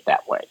get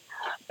that way.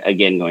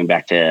 Again, going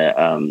back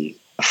to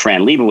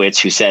Fran Lebowitz,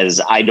 who says,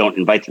 I don't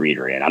invite the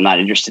reader in. I'm not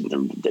interested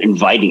in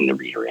inviting the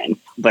reader in,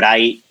 but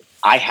I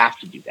have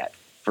to do that.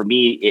 For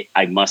me,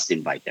 I must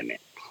invite them in,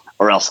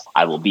 or else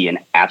I will be an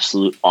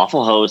absolute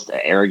awful host,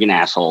 an arrogant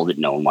asshole that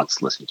no one wants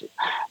to listen to.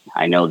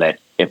 I know that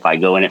if I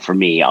go in it for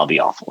me, I'll be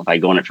awful. If I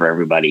go in it for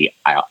everybody,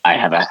 I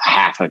have a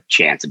half a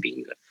chance of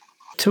being good.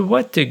 To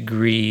what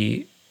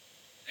degree,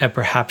 and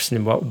perhaps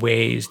in what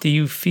ways, do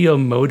you feel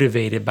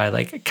motivated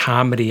by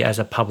comedy as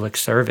a public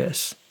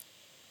service?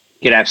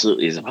 It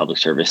absolutely is a public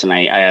service. And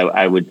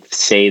I would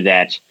say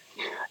that,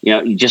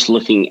 just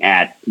looking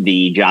at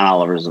the John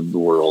Olivers of the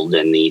world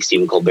and the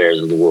Stephen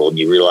Colberts of the world,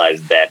 you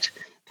realize that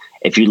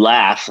if you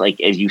laugh,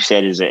 as you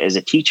said, as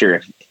a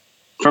teacher,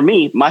 for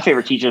me, my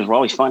favorite teachers were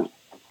always funny.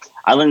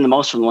 I learned the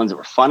most from the ones that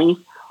were funny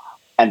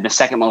and the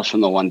second most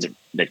from the ones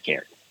that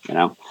cared,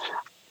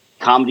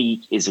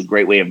 comedy is a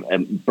great way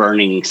of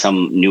burning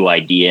some new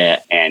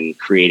idea and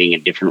creating a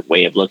different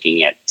way of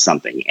looking at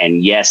something.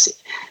 And yes,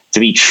 to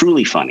be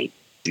truly funny,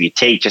 if you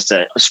take just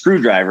a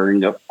screwdriver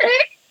and go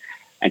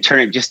and turn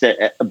it just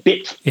a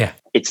bit,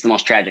 it's the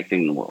most tragic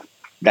thing in the world.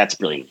 That's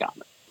brilliant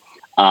comedy.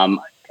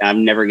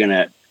 I'm never going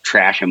to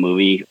trash a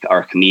movie or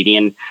a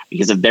comedian,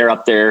 because if they're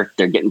up there,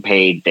 they're getting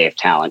paid, they have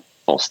talent,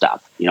 full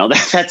stop.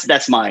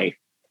 That's my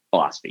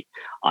philosophy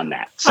on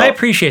that. So, I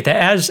appreciate that.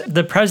 As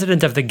the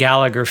president of the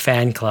Gallagher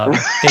fan club,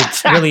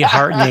 it's really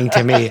heartening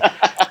to me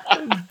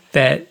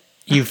that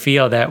you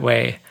feel that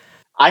way.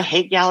 I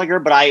hate Gallagher,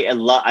 but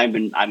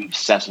I'm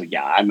obsessed with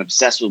Gallagher. I'm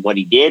obsessed with what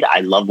he did.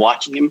 I love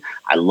watching him.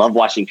 I love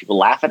watching people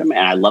laugh at him.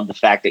 And I love the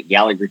fact that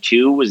Gallagher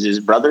 2 was his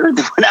brother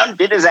that went out and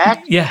did his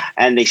act. Yeah.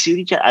 And they sued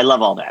each other. I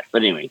love all that.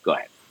 But anyway, go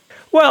ahead.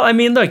 Well, I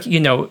mean, look,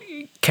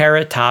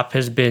 Carrot Top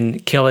has been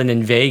killing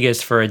in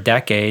Vegas for a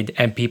decade,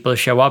 and people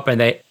show up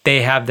and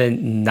they have the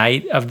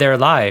night of their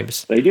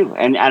lives. They do.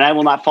 And I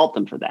will not fault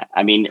them for that.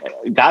 I mean,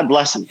 God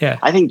bless him. Yeah.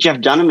 I think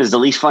Jeff Dunham is the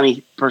least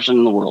funny person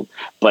in the world,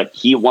 but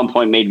he at one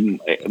point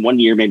one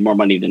year made more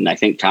money than I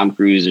think Tom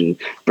Cruise and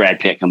Brad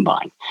Pitt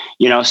combined.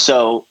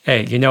 So.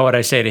 Hey, you know what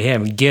I say to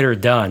him? Get her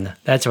done.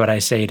 That's what I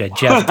say to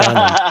Jeff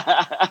Dunham.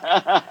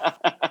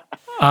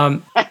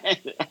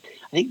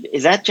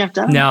 Is that Jeff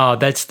Dunham? No,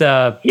 that's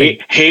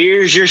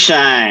Here's your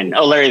sign.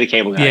 Oh, Larry the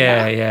Cable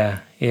Guy.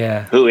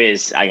 Yeah. Who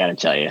is, I got to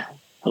tell you,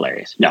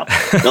 hilarious. No,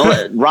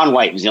 Ron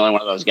White was the only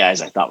one of those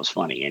guys I thought was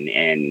funny,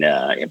 and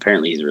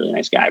apparently he's a really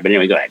nice guy. But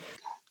anyway, go ahead.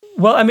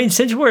 Well, I mean,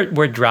 since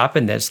we're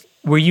dropping this,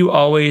 were you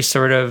always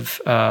sort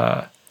of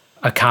a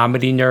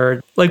comedy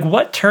nerd? Like,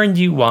 what turned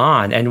you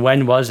on, and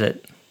when was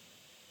it?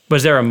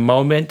 Was there a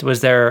moment?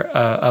 Was there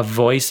a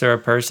voice or a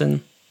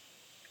person?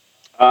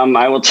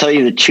 I will tell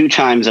you the 2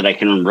 times that I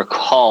can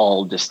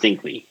recall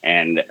distinctly.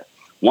 And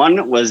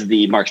one was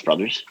the Marx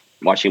Brothers,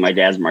 watching my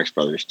dad's Marx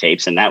Brothers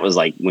tapes. And that was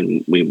like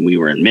when we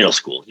were in middle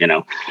school,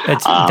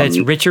 That's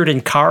Richard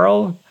and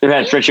Carl?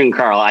 That's Richard and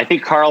Carl. I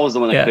think Carl was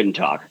the one that couldn't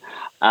talk.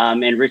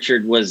 And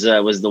Richard was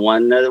the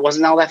one that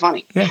wasn't all that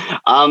funny. Yeah.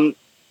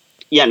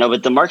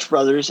 But the Marx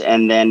Brothers.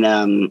 And then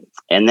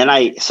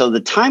so the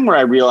time where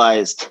I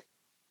realized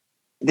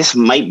this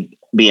might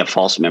be a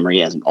false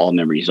memory, as all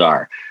memories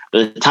are.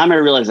 But the time I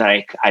realized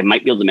that I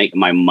might be able to make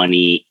my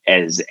money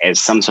as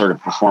some sort of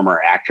performer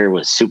or actor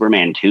was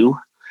Superman 2,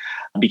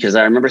 because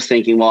I remember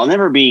thinking, well, I'll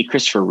never be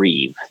Christopher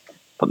Reeve,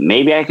 but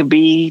maybe I could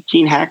be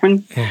Gene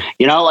Hackman. Yeah.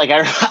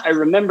 I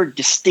remember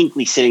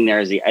distinctly sitting there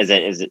as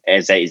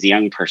a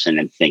young person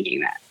and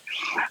thinking that.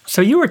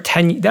 So you were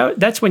 10.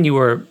 That's when you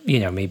were,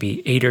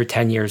 maybe 8 or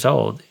 10 years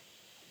old.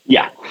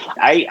 Yeah,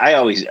 I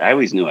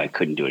always knew I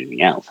couldn't do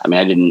anything else. I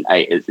mean,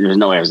 there's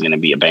no way I was going to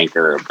be a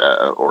banker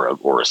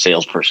or a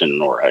salesperson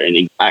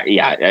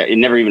it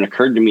never even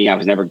occurred to me. I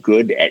was never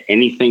good at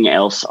anything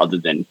else other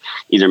than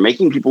either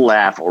making people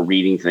laugh or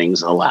reading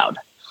things aloud.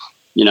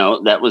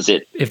 That was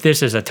it. If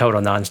this is a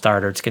total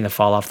non-starter, it's going to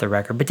fall off the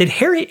record. But did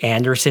Harry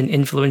Anderson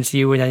influence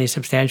you in any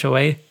substantial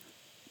way?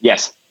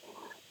 Yes.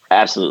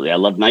 Absolutely. I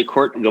love Night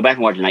Court. Go back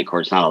and watch Night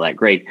Court. It's not all that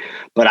great.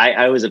 But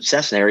I was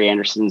obsessed with Harry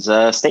Anderson's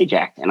stage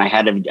act. And I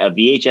had a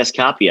VHS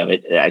copy of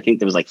it. I think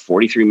that was like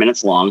 43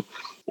 minutes long.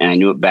 And I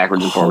knew it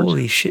backwards and forwards.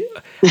 Holy shit.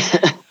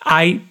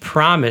 I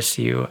promise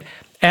you,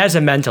 as a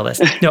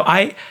mentalist. No,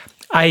 I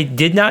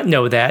did not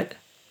know that.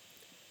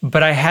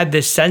 But I had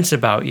this sense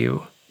about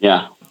you.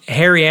 Yeah.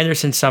 Harry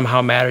Anderson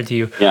somehow mattered to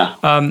you.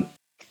 Yeah.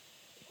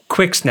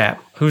 Quick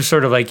Snap. Who's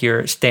sort of like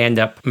your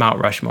stand-up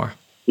Mount Rushmore?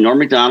 Norm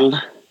Macdonald.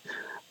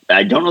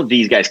 I don't know if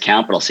these guys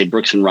count, but I'll say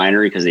Brooks and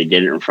Reiner because they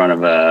did it in front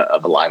of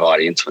a live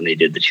audience when they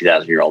did the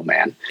 2,000-Year-Old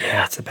Man.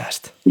 Yeah, it's the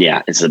best.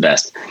 Yeah, it's the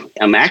best.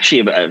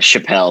 Actually,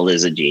 Chappelle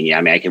is a genius.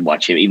 I mean, I could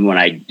watch him even when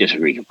I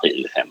disagree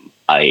completely with him.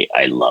 I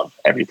love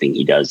everything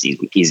he does.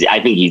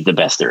 I think he's the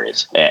best there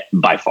is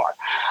by far.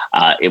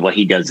 What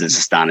he does is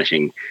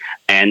astonishing.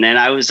 And then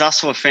I was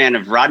also a fan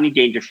of Rodney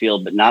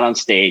Dangerfield, but not on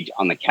stage,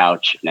 on the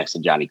couch next to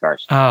Johnny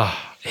Carson. Oh,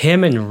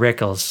 him and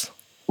Rickles.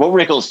 Well,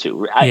 Rickles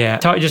too.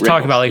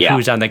 Talk about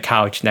who's on the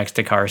couch next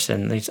to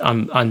Carson. It's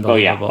unbelievable. Oh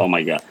yeah. Oh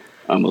my God.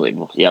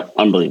 Unbelievable. Yep.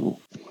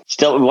 Unbelievable.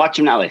 Still watch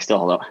him now. They still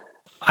hold up.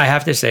 I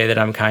have to say that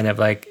I'm kind of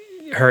like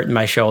hurting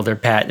my shoulder,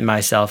 patting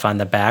myself on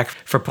the back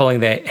for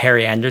pulling the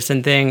Harry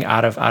Anderson thing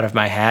out of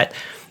my hat.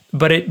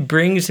 But it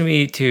brings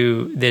me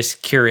to this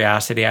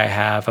curiosity I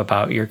have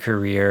about your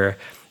career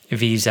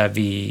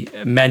vis-a-vis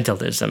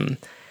mentalism.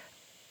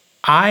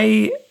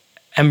 I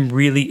am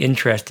really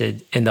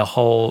interested in the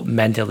whole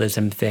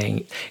mentalism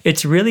thing.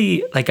 It's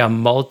really like a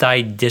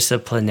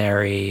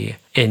multidisciplinary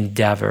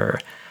endeavor.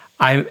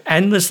 I'm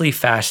endlessly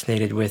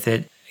fascinated with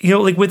it.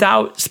 Like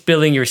without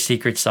spilling your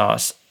secret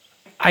sauce,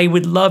 I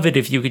would love it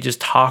if you could just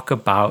talk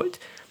about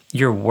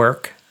your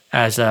work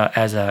as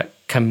a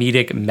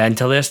comedic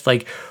mentalist,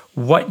 like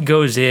what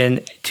goes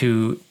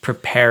into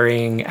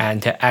preparing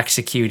and to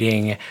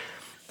executing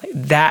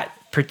that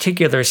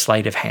particular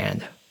sleight of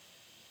hand.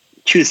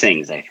 2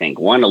 things, I think.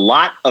 One, a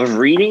lot of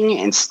reading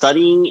and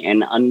studying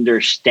and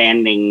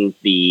understanding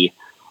the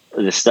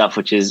this stuff,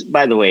 which is,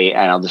 by the way,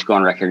 and I'll just go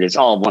on record, it's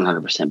all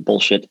 100%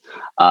 bullshit.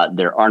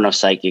 There are no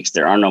psychics.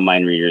 There are no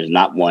mind readers.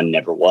 Not one,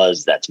 never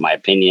was. That's my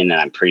opinion.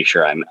 And I'm pretty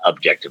sure I'm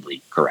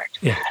objectively correct.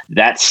 Yeah.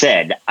 That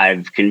said,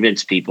 I've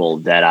convinced people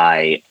that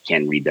I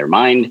can read their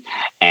mind.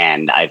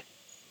 And I've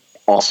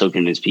also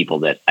convinced people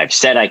that I've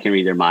said I can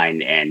read their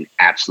mind and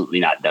absolutely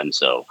not done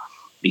so,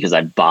 because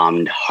I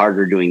bombed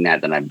harder doing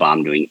that than I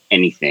bombed doing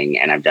anything.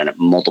 And I've done it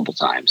multiple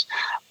times.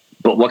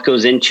 But what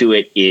goes into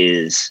it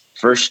is,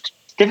 first,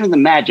 different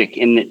than magic,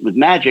 in that with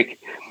magic,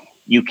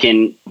 you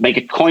can make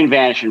a coin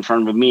vanish in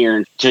front of a mirror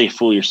until you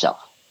fool yourself,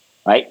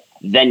 right?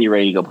 Then you're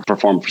ready to go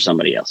perform for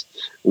somebody else.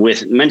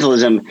 With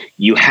mentalism,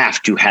 you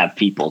have to have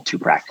people to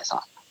practice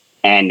on.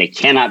 And they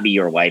cannot be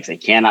your wife. They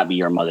cannot be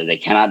your mother. They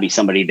cannot be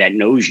somebody that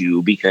knows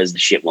you, because the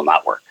shit will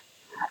not work.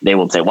 They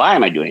will say, why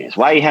am I doing this?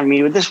 Why are you having me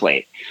do it this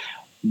way?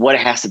 What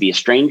it has to be is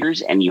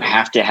strangers, and you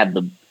have to have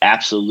the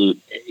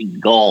absolute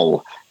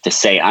goal to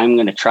say, I'm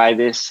going to try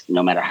this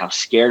no matter how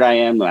scared I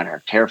am, no matter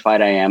how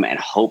terrified I am, and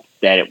hope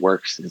that it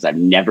works, because I've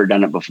never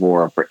done it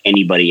before for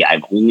anybody.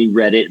 I've only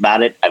read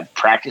about it. I've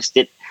practiced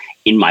it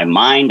in my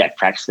mind. I've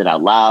practiced it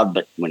out loud,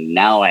 but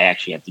now I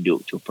actually have to do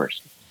it to a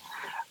person.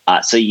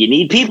 So you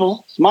need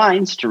people's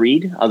minds to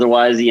read.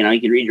 Otherwise, you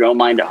can read your own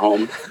mind at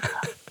home.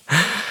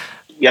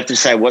 You have to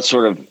decide what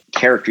sort of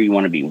character you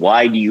want to be.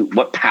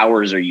 What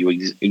powers are you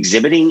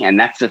exhibiting? And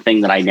that's the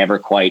thing that I never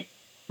quite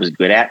was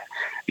good at,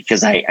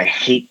 because I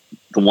hate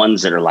the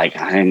ones that are like,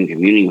 I'm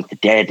communing with the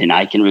dead and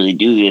I can really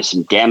do this.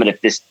 And damn it,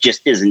 if this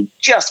just isn't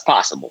just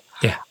possible.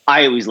 Yeah.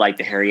 I always liked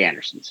the Harry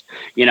Andersons,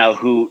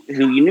 who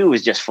you knew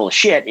was just full of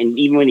shit. And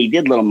even when he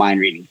did little mind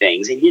reading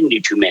things, he didn't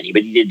do too many,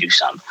 but he did do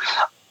some.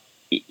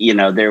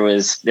 There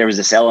was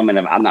this element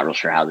of, I'm not real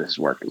sure how this is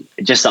working.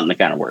 It's just something that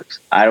kind of works.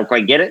 I don't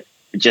quite get it.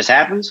 It just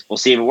happens. We'll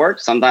see if it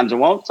works. Sometimes it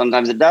won't.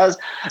 Sometimes it does.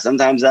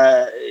 Sometimes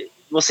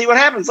we'll see what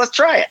happens. Let's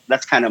try it.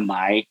 That's kind of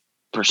my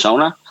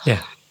persona.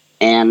 Yeah.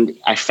 And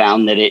I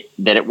found that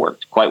it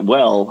worked quite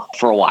well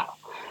for a while.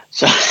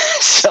 So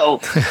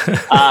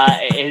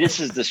this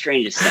is the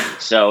strangest thing.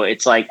 So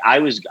it's like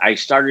I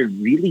started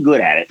really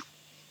good at it.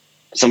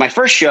 So my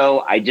first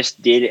show I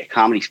just did at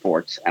Comedy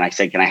Sports, and I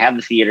said, can I have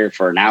the theater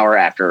for an hour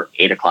after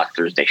 8:00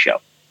 Thursday show?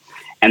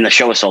 And the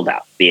show was sold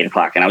out, the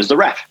 8:00, and I was the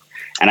ref.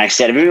 And I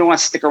said, if anyone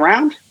wants to stick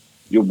around,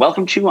 you're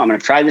welcome to. I'm going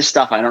to try this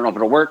stuff. I don't know if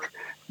it'll work.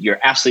 You're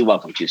absolutely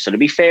welcome to. So to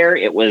be fair,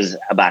 it was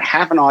about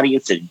half an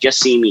audience that had just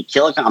seen me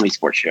kill a Comedy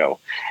Sports show,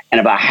 and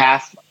about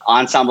half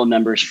ensemble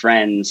members,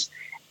 friends,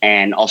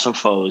 and also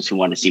foes who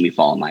wanted to see me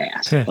fall on my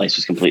ass. The place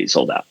was completely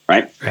sold out,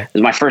 right? It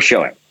was my first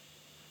showing.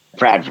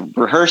 Brad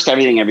rehearsed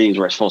everything. Everything's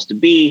where it's supposed to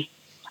be.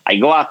 I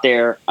go out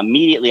there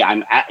immediately.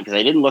 Because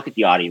I didn't look at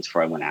the audience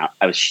before I went out.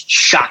 I was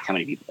shocked how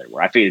many people there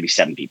were. I figured there'd be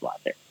 7 people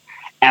out there.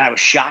 And I was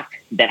shocked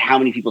that how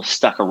many people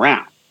stuck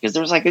around, because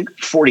there was like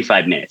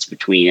 45 minutes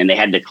between, and they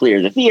had to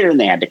clear the theater and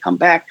they had to come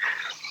back.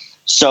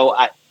 So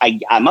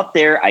I'm up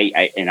there,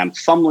 and I'm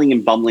fumbling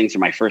and bumbling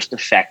through my first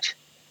effect.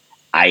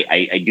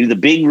 I do the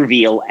big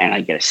reveal, and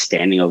I get a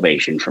standing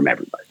ovation from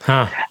everybody.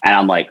 And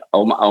I'm like,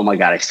 oh my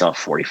God, I still have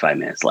 45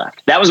 minutes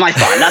left. That was my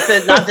thought.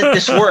 Not that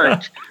this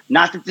worked,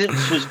 not that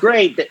this was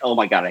great. That, oh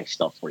my God, I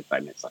still have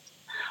 45 minutes left.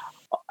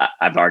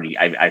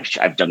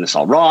 I've done this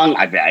all wrong.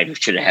 I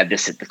should have had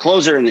this at the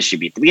closer, and this should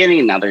be at the beginning.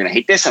 And now they're going to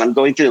hate this. And I'm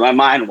going through my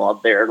mind while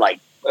they're like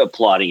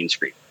applauding and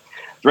screaming.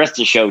 The rest of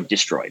the show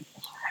destroyed.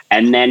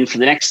 And then for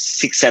the next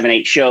 6, 7,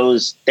 8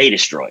 shows, they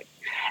destroyed.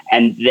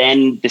 And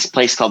then this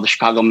place called the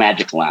Chicago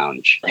Magic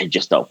Lounge had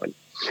just opened.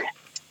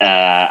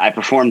 I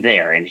performed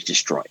there, and it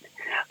destroyed.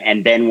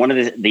 And then one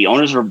of the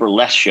owners of a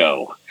burlesque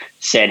show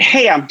said,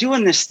 hey, I'm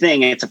doing this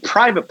thing, and it's a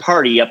private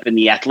party up in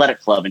the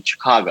athletic club in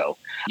Chicago.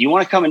 Do you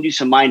want to come and do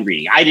some mind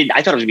reading? I thought it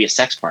was going to be a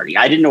sex party.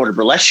 I didn't know what a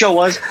burlesque show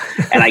was.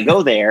 And I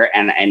go there,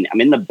 and I'm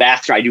in the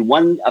bathroom. I do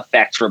one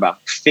effect for about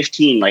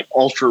 15 like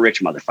ultra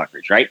rich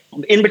motherfuckers, right?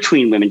 In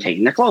between women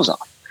taking their clothes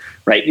off,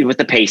 right? With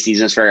the pasties,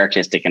 and it's very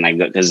artistic. And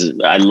because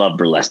I love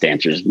burlesque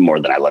dancers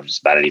more than I love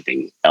just about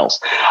anything else.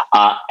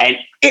 And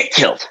it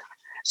killed.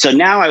 So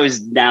now I was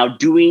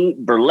doing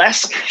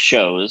burlesque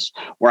shows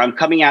where I'm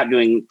coming out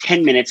doing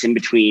 10 minutes in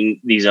between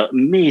these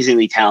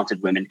amazingly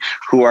talented women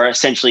who are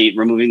essentially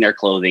removing their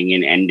clothing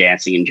and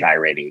dancing and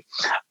gyrating.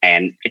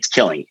 And it's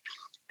killing.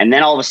 And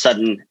then all of a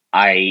sudden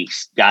I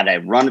got a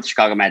run at the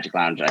Chicago Magic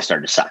Lounge, and I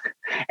started to suck.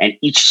 And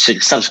each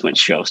subsequent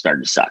show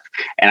started to suck.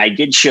 And I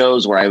did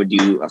shows where I would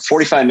do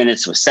 45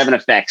 minutes with 7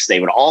 effects. They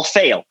would all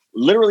fail,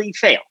 literally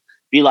fail.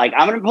 Be like,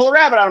 I'm going to pull a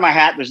rabbit out of my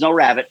hat. There's no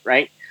rabbit,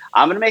 right?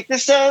 I'm going to make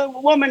this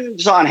woman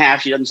saw in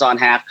half. She doesn't saw in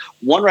half.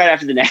 One right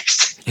after the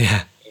next.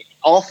 Yeah.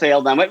 All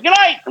failed. I went, good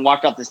night, and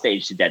walked off the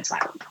stage to dead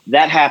silent.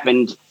 That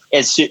happened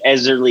as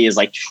early as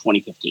like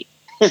 2015.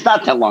 It's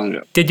not that long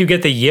ago. Did you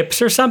get the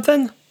yips or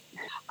something?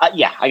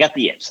 Yeah, I got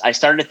the yips. I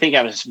started to think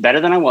I was better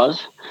than I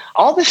was.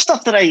 All this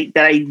stuff that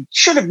I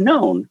should have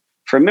known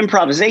from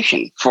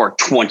improvisation for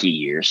 20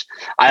 years,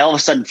 I all of a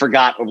sudden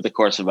forgot over the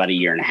course of about a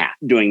year and a half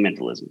doing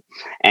mentalism,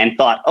 and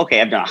thought, okay,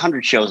 I've done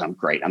 100 shows. I'm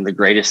great. I'm the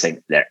greatest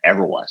thing there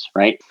ever was,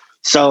 right?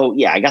 So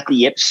yeah, I got the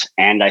yips,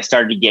 and I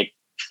started to get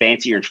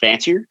fancier and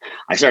fancier.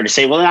 I started to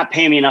say, well, they're not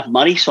paying me enough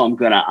money, so I'm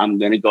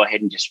gonna go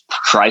ahead and just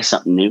try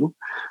something new.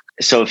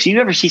 So if you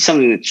ever see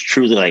something that's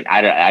truly like,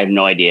 I have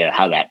no idea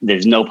how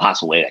there's no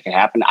possible way that could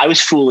happen. I was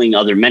fooling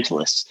other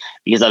mentalists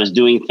because I was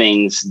doing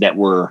things that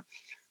were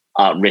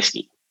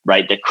risky,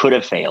 right? That could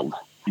have failed,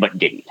 but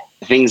didn't.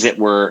 Things that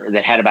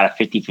had about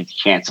a 50-50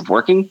 chance of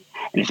working.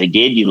 And if they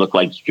did, you look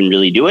like you can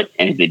really do it.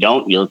 And if they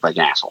don't, you look like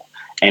an asshole.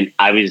 And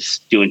I was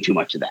doing too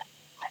much of that.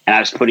 And I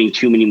was putting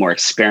too many more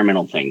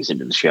experimental things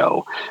into the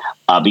show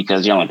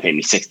because you only paid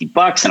me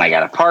 $60 and I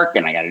got to park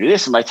and I got to do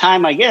this. And by the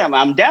time I get them,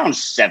 I'm down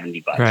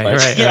 $70.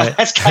 Right.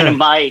 That's kind of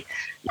my,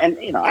 and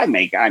I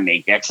make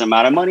X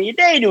amount of money a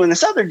day doing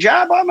this other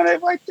job. I'm going to,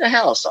 what the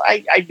hell? So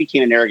I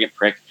became an arrogant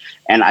prick,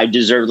 and I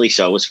deservedly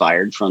so was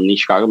fired from the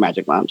Chicago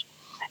Magic Lounge.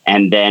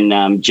 And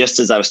then just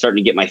as I was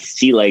starting to get my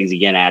sea legs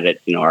again at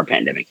it, our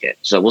pandemic hit.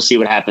 So we'll see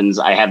what happens.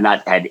 I have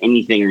not had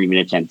anything or even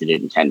attempted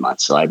it in 10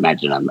 months. So I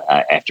imagine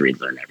I have to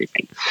relearn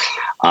everything.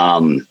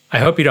 I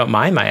hope you don't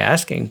mind my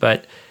asking,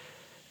 but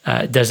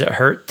does it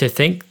hurt to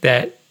think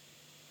that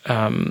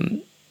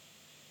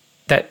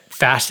that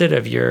facet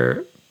of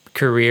your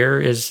career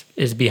is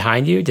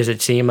behind you? Does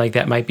it seem like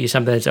that might be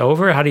something that's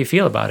over? How do you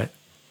feel about it?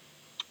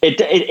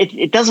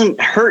 It doesn't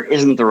hurt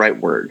isn't the right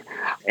word.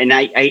 And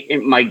I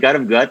my gut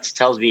of guts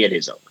tells me it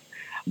is over.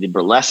 The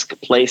burlesque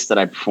place that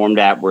I performed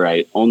at, where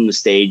I owned the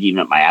stage, even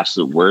at my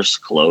absolute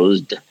worst,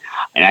 closed,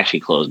 and actually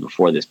closed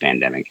before this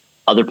pandemic.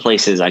 Other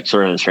places, I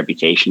sort of have this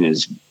reputation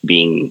as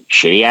being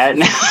shitty at it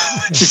now,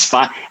 which is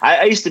fine.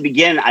 I used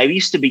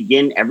to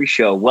begin every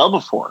show well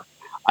before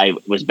I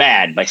was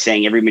bad by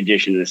saying every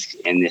magician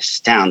in this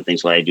town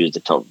thinks what I do is a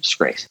total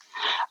disgrace.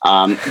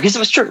 Because it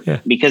was true,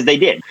 because they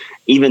did.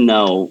 Even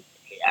though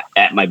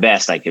at my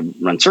best I could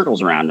run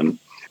circles around them.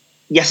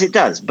 Yes, it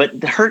does. But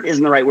the hurt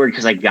isn't the right word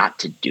because I got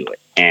to do it.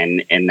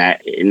 And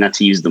not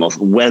to use the most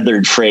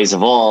weathered phrase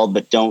of all,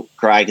 but don't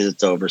cry because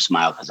it's over,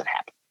 smile because it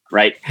happened.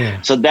 Right.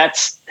 Yeah. So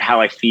that's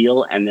how I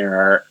feel. And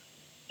I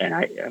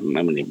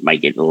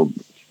might get a little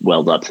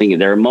welled up thinking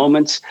there are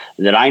moments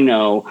that I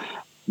know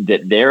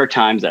that there are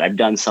times that I've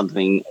done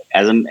something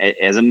as a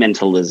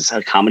mentalist,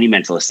 a comedy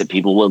mentalist, that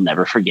people will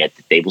never forget,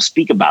 that they will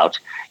speak about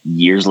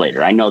years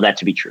later. I know that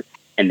to be true.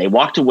 And they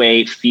walked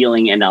away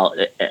feeling, and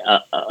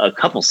a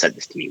couple said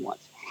this to me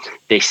once.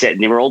 They said,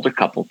 and they were an older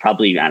couple,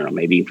 probably, I don't know,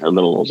 maybe a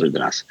little older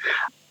than us.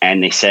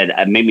 And they said,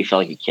 it made me feel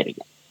like a kid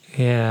again.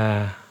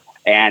 Yeah.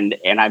 And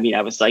I mean,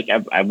 I was like,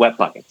 I wet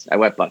buckets. I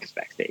wet buckets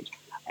backstage.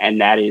 And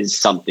that is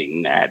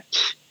something that,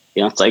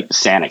 it's like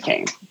Santa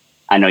came.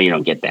 I know you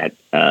don't get that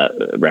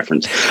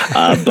reference,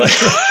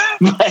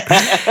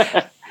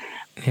 but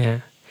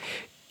yeah.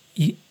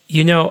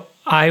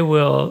 I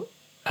will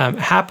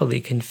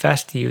happily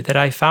confess to you that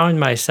I found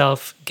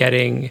myself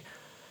getting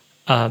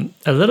a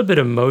little bit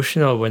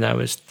emotional when I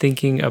was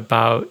thinking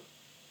about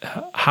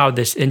how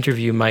this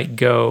interview might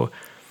go.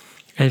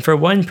 And for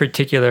one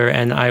particular,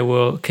 and I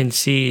will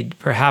concede,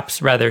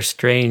 perhaps rather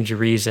strange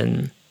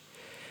reason.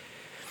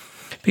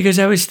 Because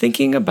I was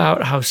thinking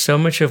about how so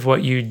much of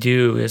what you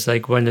do is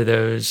like one of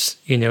those,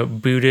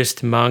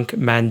 Buddhist monk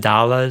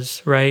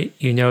mandalas, right?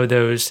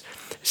 Those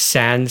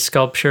sand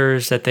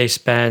sculptures that they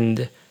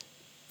spend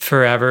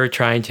forever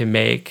trying to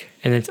make.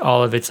 And it's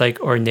all of its like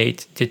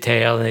ornate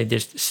detail. And they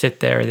just sit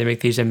there and they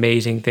make these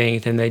amazing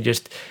things. And they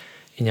just,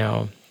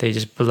 they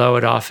just blow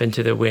it off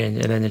into the wind.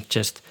 And then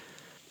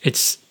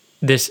it's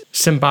this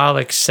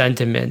symbolic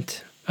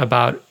sentiment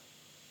about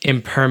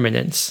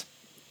impermanence.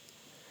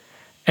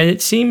 And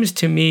it seems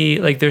to me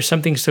like there's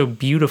something so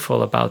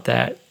beautiful about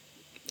that.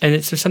 And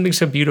it's something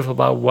so beautiful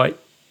about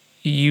what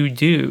you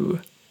do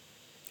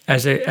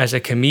as a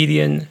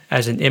comedian,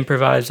 as an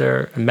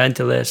improviser, a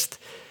mentalist.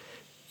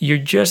 You're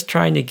just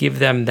trying to give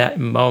them that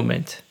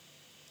moment.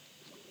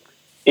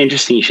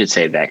 Interesting you should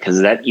say that,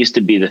 because that used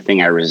to be the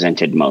thing I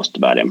resented most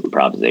about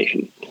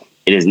improvisation.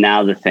 It is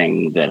now the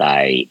thing that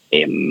I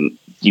am.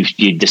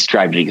 You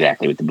described it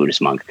exactly with the Buddhist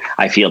monk.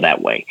 I feel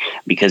that way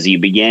because you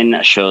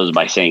begin shows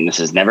by saying this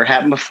has never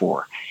happened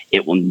before.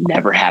 It will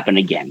never happen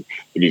again.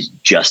 It is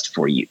just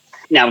for you.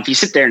 Now, if you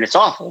sit there and it's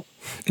awful,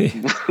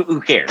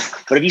 who cares?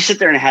 But if you sit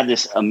there and have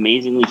this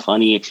amazingly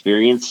funny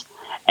experience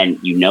and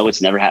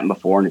it's never happened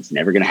before and it's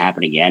never going to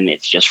happen again,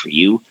 it's just for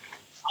you.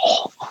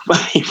 Oh,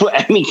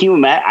 I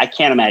mean, I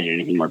can't imagine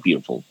anything more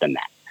beautiful than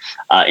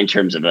that in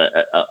terms of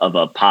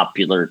a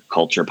popular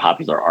culture,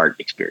 popular art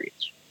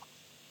experience.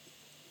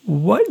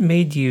 What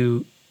made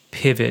you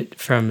pivot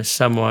from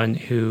someone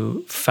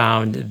who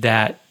found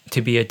that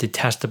to be a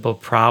detestable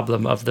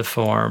problem of the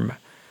form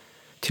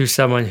to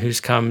someone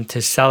who's come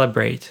to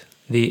celebrate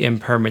the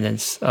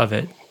impermanence of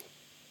it?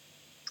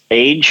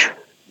 Age,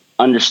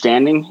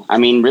 understanding. I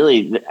mean,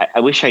 really,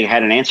 I wish I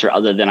had an answer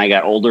other than I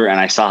got older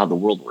and I saw how the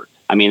world worked.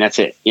 I mean, that's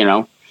it.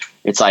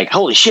 It's like,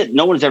 holy shit,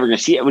 no one's ever going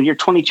to see it. When you're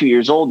 22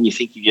 years old and you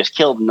think you just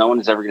killed, no one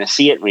is ever going to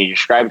see it. When you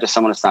describe it to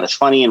someone, it's not as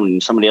funny. And when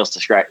somebody else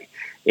describes it,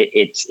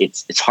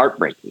 it's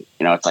heartbreaking.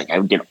 It's like I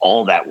did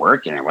all that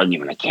work and there wasn't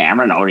even a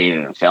camera, nobody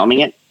even filming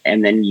it.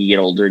 And then you get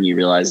older and you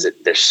realize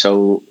that there's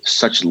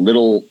such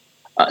little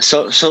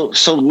So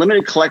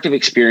limited collective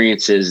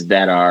experiences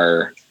that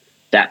are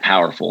that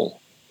powerful,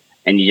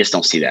 and you just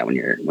don't see that when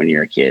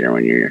you're a kid or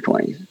when you're in your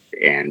 20s.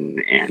 And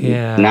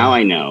now Yeah.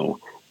 I know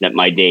that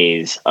my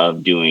days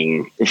of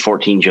doing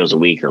 14 shows a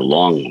week are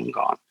long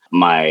gone.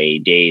 My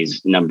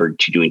days numbered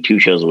to doing 2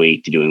 shows a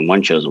week to doing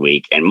 1 shows a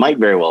week, and might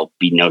very well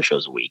be no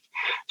shows a week.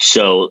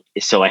 So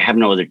I have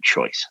no other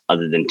choice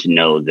other than to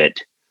know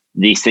that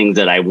these things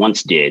that I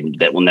once did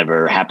that will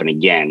never happen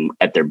again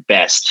at their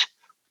best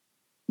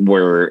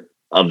were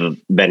of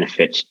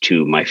benefit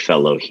to my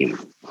fellow human.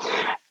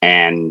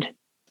 And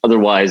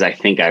otherwise, I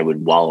think I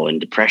would wallow in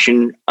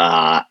depression,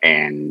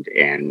 and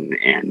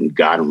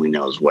God only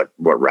knows what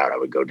route I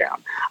would go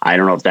down. I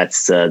don't know if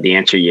that's the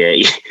answer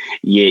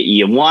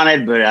you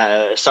wanted,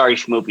 but sorry,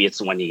 Schmoopy, it's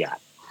the one you got.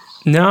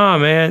 No,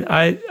 man,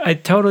 I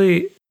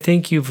totally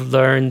think you've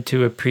learned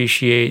to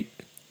appreciate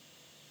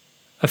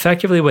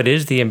effectively what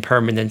is the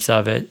impermanence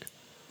of it.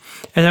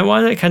 And I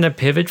want to kind of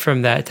pivot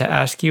from that to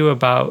ask you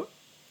about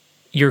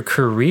your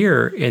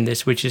career in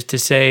this, which is to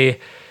say,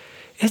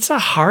 it's a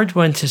hard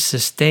one to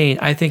sustain.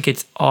 I think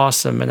it's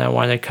awesome, and I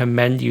want to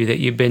commend you that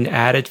you've been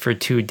at it for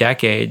 2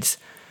 decades.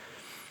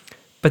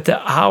 But the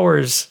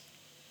hours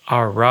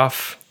are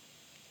rough.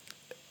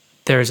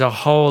 There's a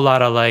whole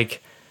lot of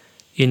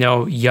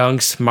young,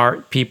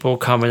 smart people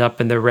coming up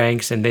in the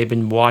ranks, and they've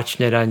been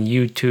watching it on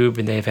YouTube,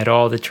 and they've had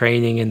all the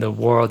training in the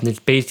world, and it's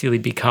basically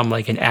become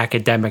like an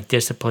academic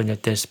discipline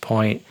at this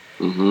point.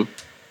 Mm-hmm.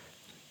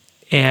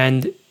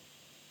 And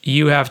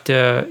you have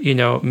to,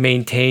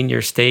 maintain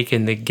your stake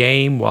in the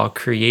game while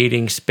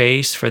creating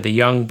space for the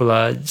young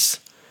bloods.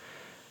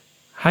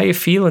 How you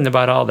feeling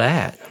about all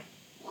that?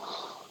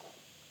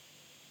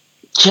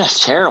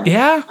 Just terrible.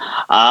 Yeah.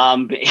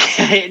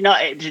 No,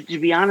 to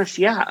be honest,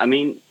 yeah. I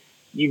mean,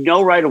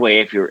 right away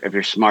if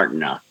you're smart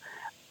enough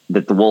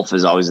that the wolf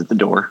is always at the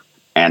door,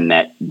 and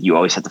that you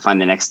always have to find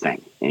the next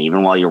thing. And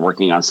even while you're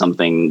working on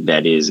something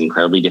that is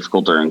incredibly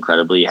difficult or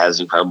has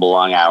incredible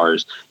long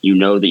hours,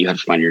 that you have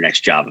to find your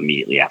next job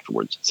immediately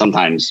afterwards.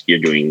 Sometimes you're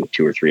doing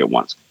 2 or 3 at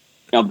once.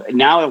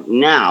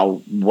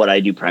 Now what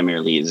I do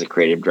primarily is a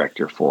creative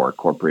director for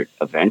corporate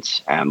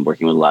events. I'm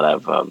working with a lot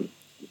of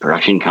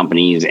production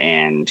companies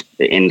and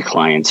end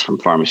clients, from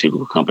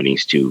pharmaceutical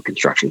companies to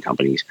construction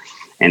companies.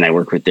 And I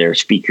work with their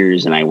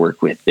speakers and I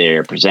work with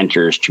their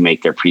presenters to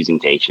make their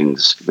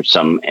presentations, which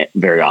some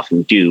very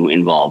often do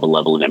involve a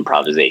level of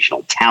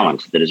improvisational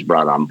talent that is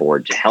brought on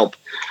board to help.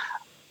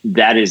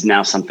 That is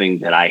now something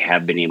that I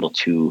have been able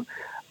to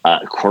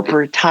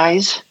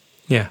corporatize.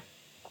 Yeah.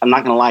 I'm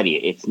not going to lie to you.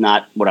 It's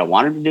not what I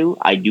wanted to do.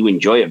 I do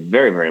enjoy it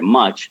very, very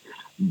much,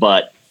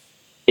 but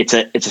it's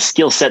a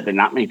skill set that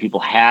not many people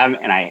have.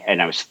 And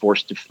I was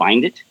forced to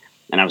find it,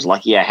 and I was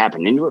lucky I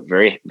happened into it.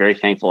 Very, very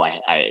thankful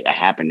I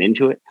happened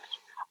into it.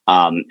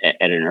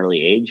 At an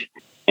early age.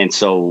 And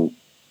so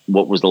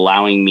what was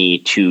allowing me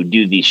to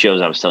do these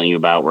shows I was telling you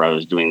about, where I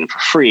was doing them for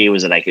free,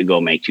 was that I could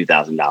go make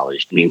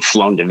 $2,000 being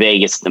flown to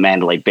Vegas to the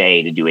Mandalay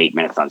Bay to do 8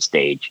 minutes on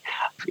stage,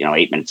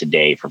 8 minutes a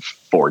day for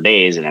 4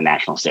 days at a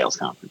national sales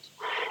conference.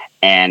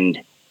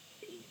 And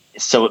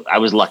so I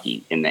was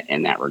lucky in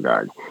that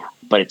regard,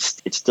 but it's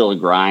still a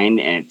grind,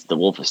 and the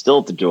wolf is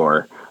still at the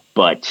door.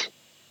 But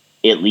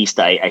at least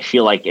I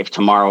feel like if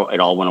tomorrow it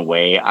all went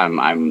away,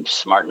 I'm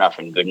smart enough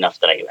and good enough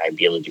that I'd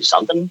be able to do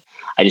something.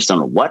 I just don't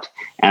know what.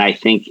 And I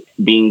think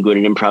being good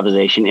at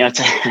improvisation,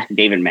 it's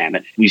David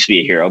Mamet, used to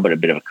be a hero, but a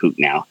bit of a kook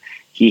now.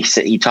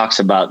 He talks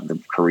about the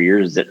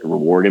careers that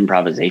reward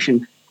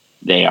improvisation.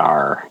 They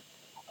are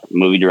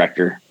movie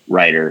director,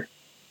 writer,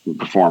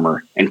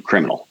 performer, and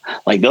criminal.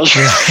 Like those,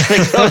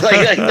 those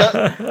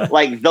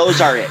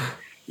are it,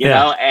 you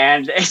know?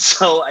 And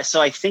so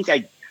I think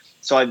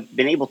So I've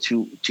been able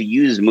to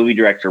use movie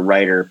director,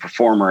 writer,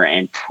 performer,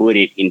 and put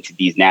it into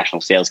these national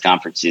sales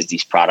conferences,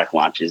 these product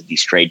launches,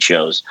 these trade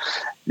shows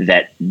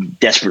that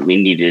desperately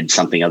needed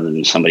something other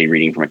than somebody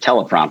reading from a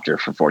teleprompter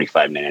for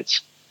 45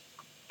 minutes.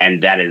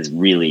 And that has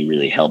really,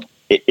 really helped.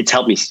 It's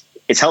helped me.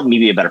 It's helped me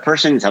be a better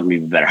person. It's helped me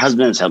be a better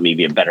husband. It's helped me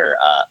be a better,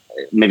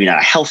 maybe not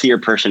a healthier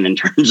person in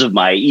terms of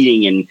my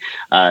eating, and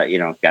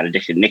got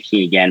addicted to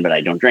nicotine again, but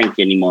I don't drink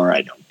anymore.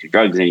 I don't do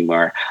drugs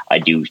anymore. I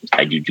do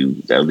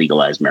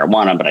legalized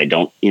marijuana, but I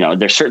don't.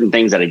 There's certain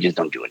things that I just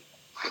don't do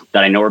anymore,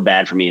 that I know are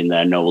bad for me and that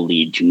I know will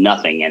lead to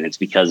nothing. And it's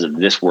because of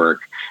this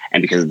work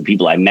and because of the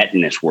people I met in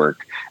this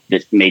work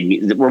that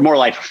were more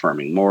life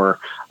affirming. More,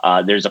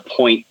 there's a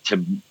point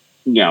to.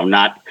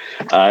 Not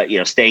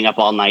staying up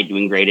all night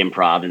doing great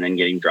improv and then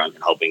getting drunk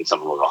and hoping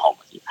someone will go home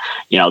with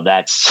you.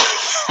 That's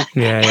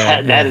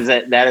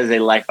that is a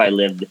life I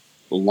lived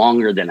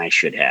longer than I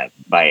should have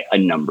by a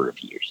number of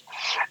years.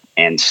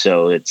 And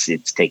so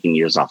it's taken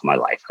years off my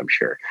life, I'm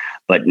sure.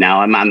 But now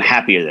I'm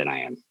happier than I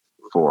am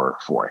for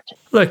it.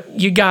 Look,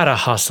 you gotta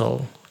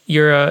hustle.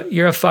 You're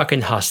a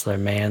fucking hustler,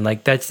 man.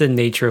 Like, that's the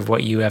nature of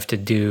what you have to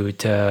do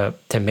to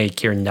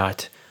make your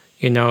nut.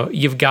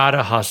 You've got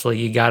to hustle.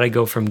 You got to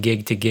go from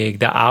gig to gig.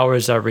 The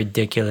hours are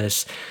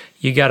ridiculous.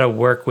 You got to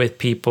work with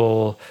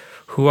people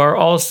who are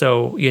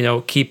also,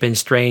 keeping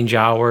strange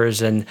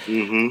hours. And,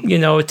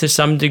 to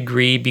some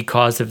degree,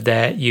 because of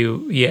that,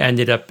 you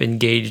ended up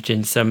engaged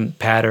in some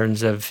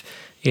patterns of,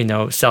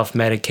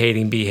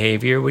 self-medicating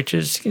behavior, which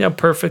is,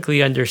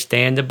 perfectly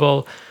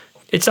understandable.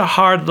 It's a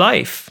hard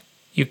life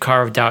you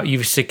carved out.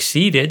 You've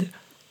succeeded,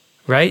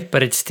 right?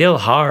 But it's still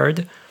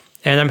hard.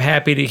 And I'm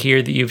happy to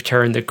hear that you've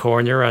turned the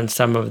corner on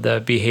some of the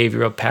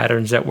behavioral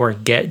patterns that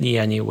weren't getting you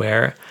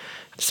anywhere.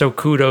 So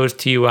kudos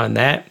to you on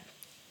that.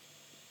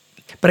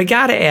 But I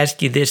got to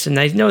ask you this, and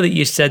I know that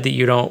you said that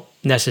you don't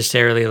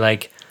necessarily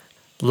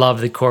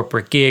love the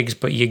corporate gigs,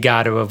 but you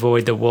got to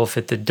avoid the wolf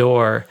at the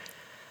door.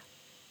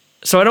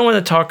 So I don't want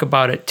to talk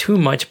about it too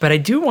much, but I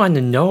do want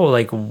to know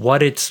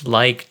what it's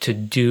like to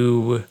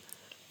do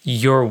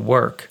your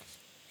work,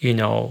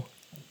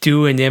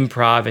 doing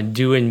improv and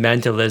doing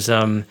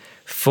mentalism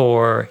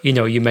for,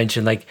 you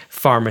mentioned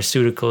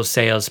pharmaceutical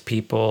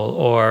salespeople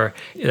or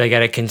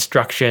at a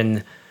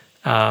construction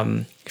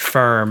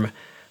firm.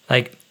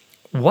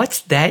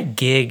 What's that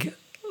gig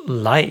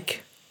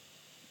like?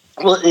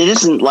 Well, it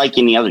isn't like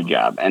any other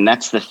job. And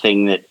that's the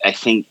thing that I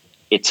think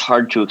it's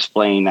hard to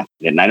explain.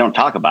 And I don't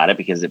talk about it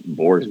because it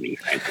bores me,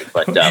 frankly.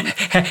 But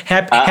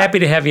happy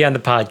to have you on the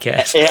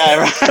podcast.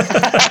 Yeah.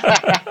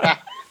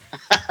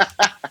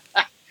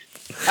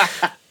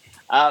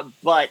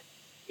 But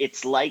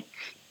it's like,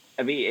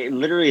 it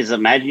literally is.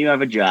 Imagine you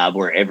have a job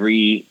where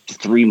every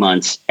 3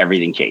 months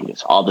everything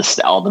changes. All the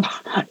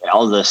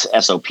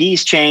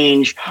SOPs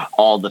change.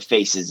 All the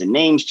faces and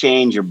names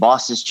change. Your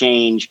bosses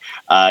change.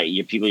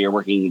 Your people they're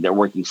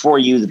working for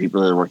you. The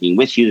people that are working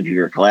with you. The people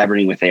you're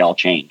collaborating with. They all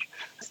change.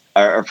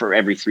 Or for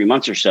every 3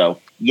 months or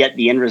so. Yet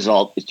the end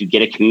result is to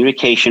get a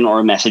communication or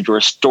a message or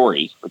a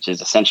story, which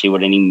is essentially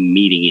what any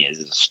meeting is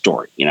a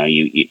story.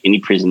 Any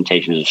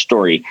presentation is a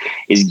story.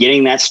 Is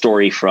getting that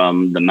story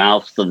from the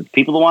mouth of the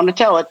people that want to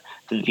tell it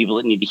to the people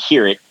that need to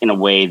hear it in a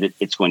way that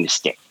it's going to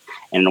stick,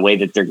 and in a way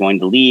that they're going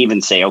to leave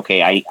and say,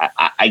 okay,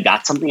 I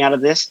got something out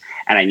of this,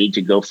 and I need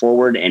to go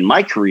forward in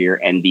my career,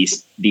 and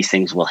these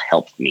things will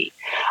help me.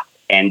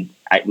 And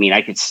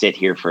I could sit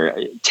here for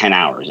 10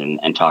 hours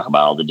and talk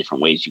about all the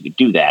different ways you could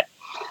do that.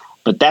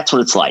 But that's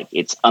what it's like.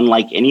 It's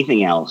unlike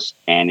anything else.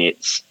 And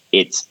it's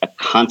a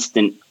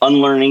constant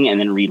unlearning and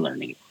then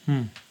relearning.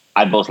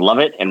 I both love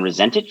it and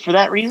resent it for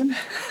that reason.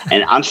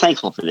 And I'm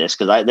thankful for this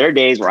because there are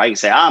days where I can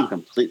say I'm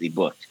completely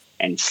booked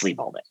and sleep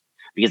all day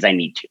because I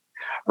need to.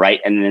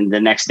 Right. And then the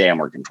next day I'm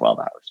working 12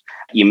 hours.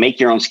 You make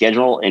your own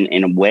schedule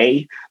in a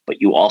way,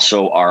 but you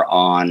also are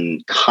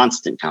on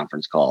constant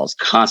conference calls,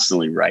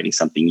 constantly writing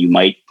something. You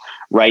might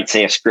write,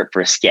 say, a script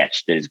for a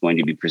sketch that is going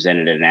to be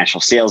presented at a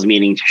national sales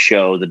meeting to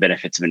show the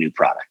benefits of a new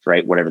product,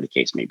 right? Whatever the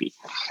case may be.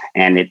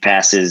 And it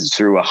passes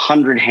through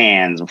 100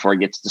 hands before it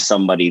gets to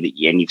somebody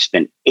and you've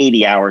spent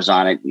 80 hours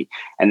on it.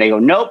 And they go,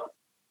 nope.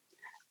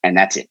 And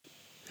that's it.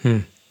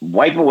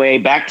 Wipe away,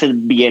 back to the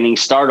beginning,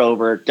 start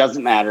over.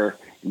 Doesn't matter.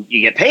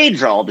 You get paid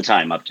for all the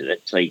time up to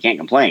it, so you can't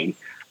complain.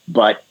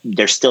 But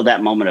there's still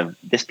that moment of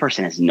this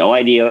person has no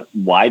idea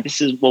why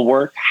will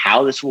work,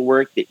 how this will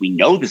work, that we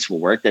know this will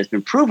work, that's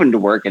been proven to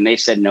work. And they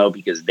said no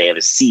because they have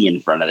a C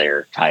in front of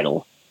their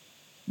title.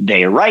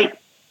 They are right.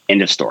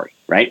 End of story.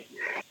 Right.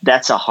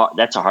 That's a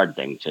hard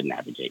thing to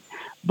navigate.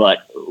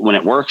 But when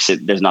it works,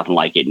 there's nothing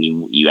like it. And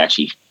you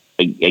actually,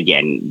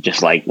 again,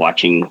 just like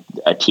watching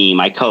a team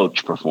I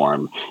coach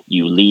perform,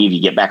 you leave,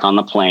 you get back on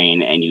the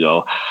plane and you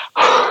go,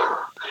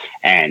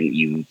 and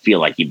you feel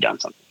like you've done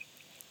something.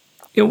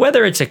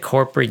 Whether it's a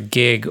corporate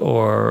gig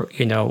or,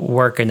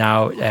 working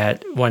out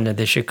at one of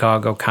the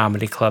Chicago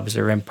comedy clubs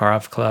or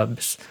improv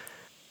clubs,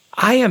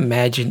 I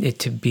imagine it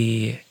to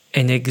be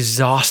an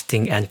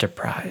exhausting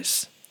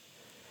enterprise.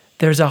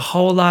 There's a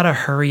whole lot of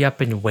hurry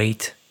up and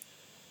wait.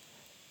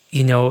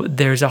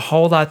 There's a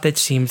whole lot that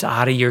seems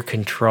out of your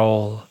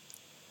control.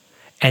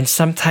 And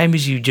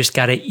sometimes you just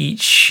got to eat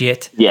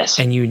shit. Yes.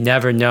 And you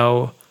never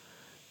know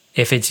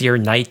if it's your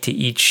night to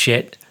eat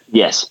shit.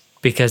 Yes.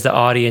 Because the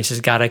audience has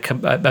got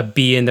to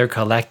be in their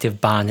collective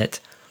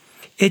bonnet.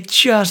 It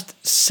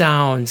just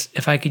sounds,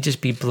 if I could just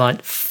be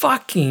blunt,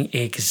 fucking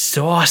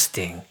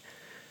exhausting.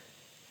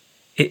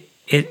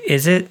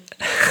 Is it?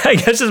 I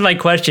guess is my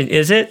question.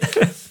 Is it?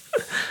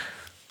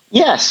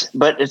 Yes,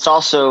 but it's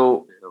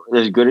also,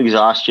 there's good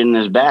exhaustion,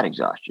 there's bad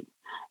exhaustion.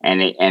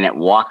 And it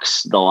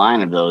walks the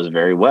line of those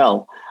very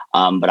well.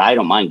 But I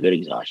don't mind good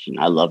exhaustion.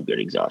 I love good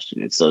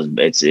exhaustion. It's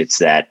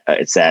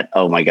that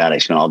oh my God, I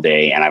spent all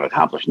day and I've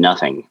accomplished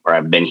nothing, or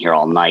I've been here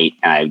all night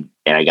and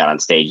I got on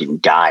stage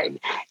and died.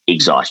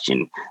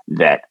 Exhaustion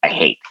that I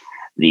hate.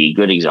 The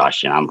good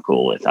exhaustion I'm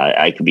cool with.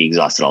 I could be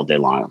exhausted all day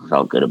long if I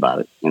felt good about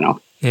it,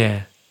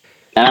 Yeah.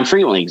 And I'm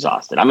frequently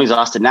exhausted. I'm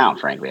exhausted now,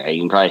 frankly.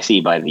 You can probably see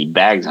by the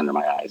bags under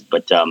my eyes.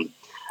 But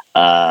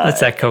that's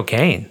that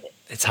cocaine.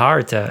 It's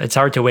hard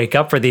to wake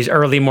up for these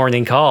early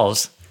morning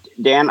calls.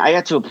 Dan, I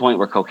got to a point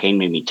where cocaine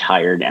made me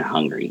tired and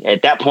hungry.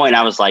 At that point,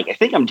 I was like, I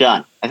think I'm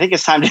done. I think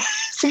it's time to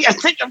see. I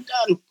think I'm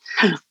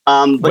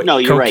done. But no,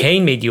 you're right.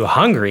 Cocaine made you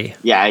hungry.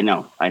 Yeah, I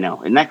know.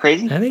 Isn't that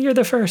crazy? I think you're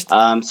the first.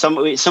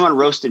 Someone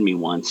roasted me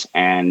once,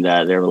 and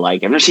they were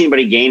like, I've never seen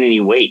anybody gain any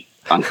weight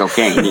on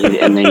cocaine.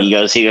 And then he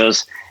goes, you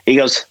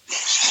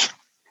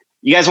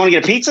guys want to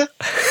get a pizza?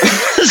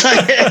 It's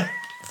like,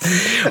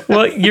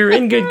 well, you're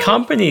in good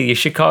company. You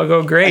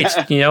Chicago greats,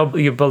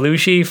 you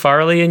Belushi,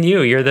 Farley, and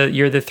you. You're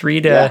the three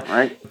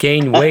to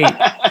gain weight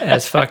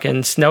as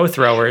fucking snow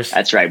throwers.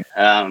 That's right.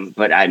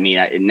 But I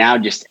mean, now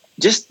just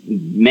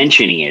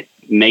mentioning it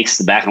makes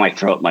the back of my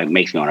throat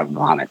makes me want to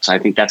vomit. So I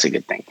think that's a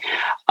good thing.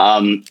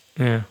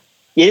 Yeah.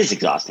 It is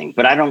exhausting,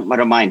 but I don't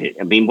mind it.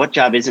 I mean, what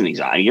job isn't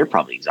exhausting? You're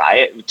probably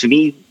exhausted. To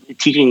me,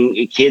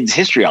 teaching kids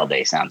history all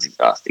day sounds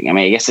exhausting. I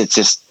mean, I guess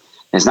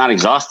it's not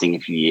exhausting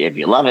if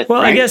you love it.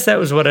 Well, right? I guess that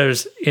was what I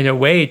was, in a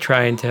way,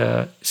 trying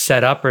to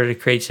set up or to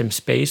create some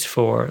space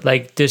for.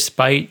 Like,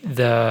 despite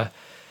the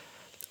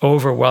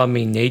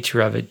overwhelming nature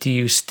of it, do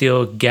you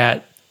still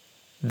get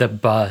the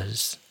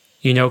buzz?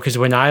 Because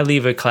when I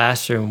leave a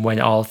classroom, when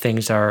all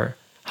things are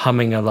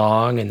humming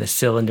along and the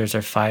cylinders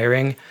are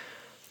firing,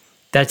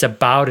 that's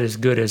about as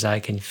good as I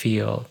can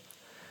feel.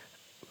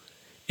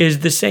 Is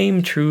the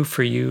same true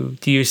for you?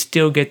 Do you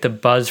still get the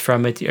buzz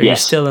from it? Are you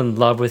still in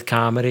love with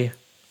comedy?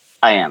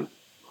 I am.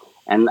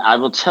 And I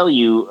will tell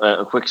you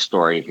a quick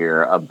story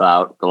here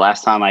about the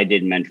last time I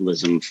did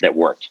mentalism that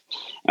worked.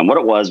 And what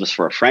it was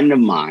for a friend of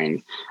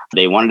mine.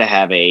 They wanted to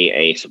have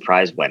a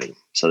surprise wedding.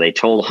 So they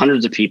told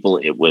hundreds of people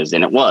it was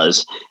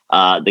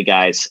the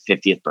guy's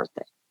 50th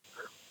birthday.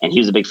 And he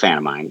was a big fan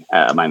of mine,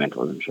 my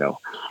mentalism show.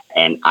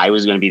 And I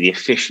was going to be the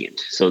officiant.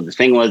 So the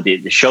thing was,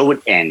 the show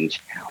would end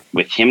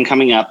with him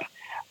coming up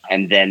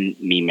and then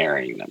me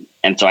marrying them.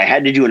 And so I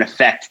had to do an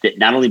effect that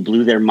not only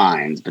blew their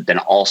minds, but then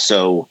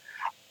also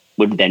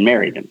would then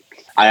marry them.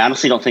 I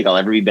honestly don't think I'll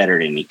ever be better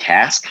at any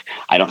task.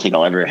 I don't think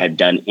I'll ever have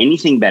done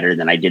anything better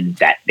than I did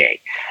that day.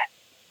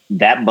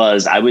 That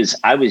buzz, I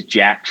was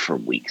jacked for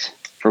weeks.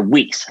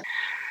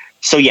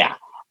 So yeah,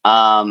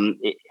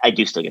 I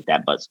do still get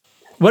that buzz.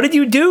 What did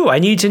you do? I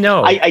need to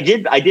know. I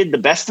did the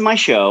best of my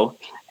show,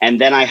 and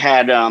then I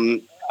had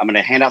I'm going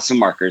to hand out some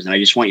markers, and I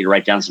just want you to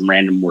write down some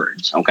random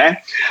words. Okay,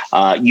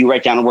 you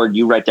write down a word,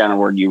 you write down a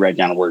word, you write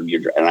down a word,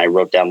 and I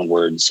wrote down the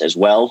words as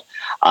well.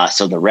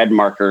 So the red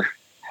marker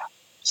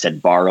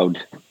said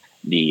borrowed,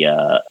 the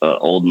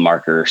old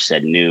marker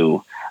said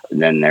new.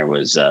 And then there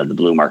was the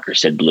blue marker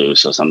said blue.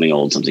 So something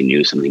old, something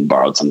new, something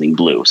borrowed, something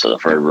blue. So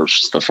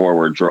the four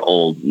words were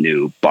old,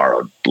 new,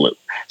 borrowed, blue.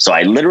 So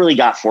I literally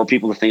got 4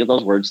 people to think of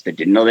those words that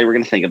didn't know they were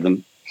going to think of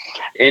them.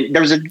 And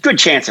there was a good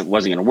chance it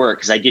wasn't going to work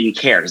because I didn't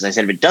care. Because I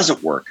said, if it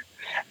doesn't work,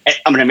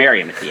 I'm going to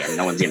marry him at the end.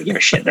 No one's going to give a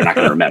shit. They're not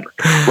going to remember.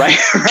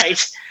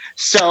 Right.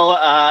 So,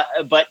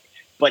 but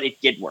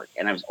it did work.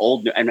 And I was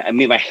old. And I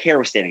mean, my hair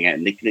was standing out.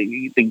 And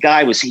the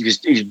guy was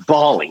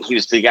bawling.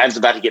 The guy was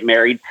about to get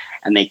married.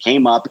 And they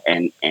came up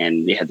and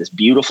they had this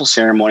beautiful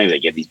ceremony. They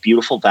gave these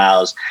beautiful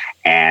vows.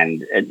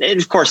 And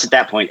of course, at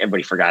that point,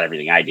 everybody forgot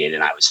everything I did.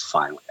 And I was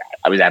fine with that.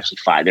 I was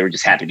absolutely fine. They were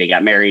just happy they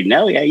got married.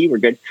 No, yeah, you were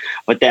good.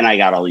 But then I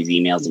got all these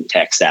emails and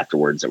texts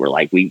afterwards that were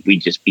like, we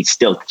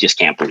still just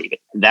can't believe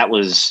it. That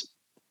was,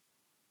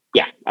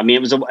 yeah. I mean, it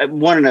was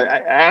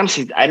I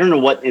honestly, I don't know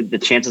what the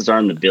chances are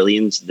in the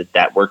billions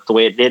that worked the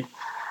way it did,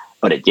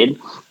 but it did.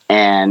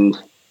 And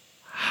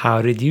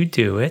how did you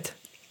do it?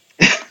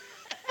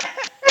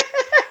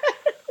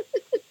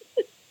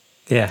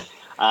 Yeah.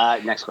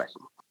 Next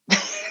question.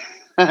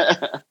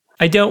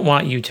 I don't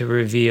want you to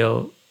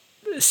reveal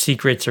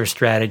secrets or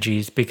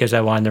strategies because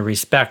I want to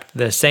respect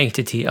the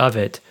sanctity of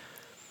it.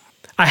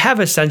 I have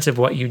a sense of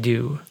what you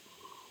do,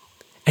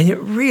 and it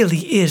really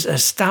is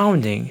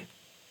astounding.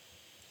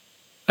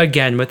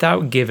 Again,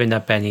 without giving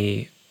up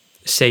any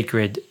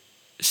sacred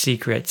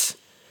secrets,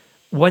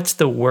 what's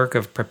the work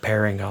of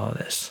preparing all of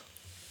this?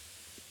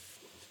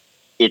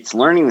 It's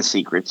learning the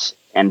secrets,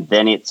 and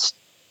then it's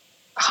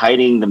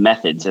hiding the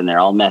methods, and they're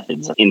all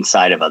methods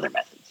inside of other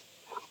methods.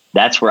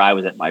 That's where I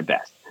was at my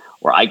best,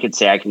 where I could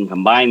say I can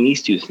combine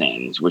these two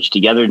things, which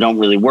together don't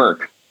really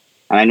work.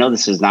 And I know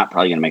this is not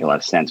probably going to make a lot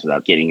of sense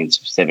without getting into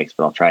specifics,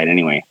 but I'll try it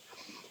anyway.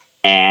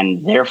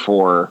 And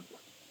therefore,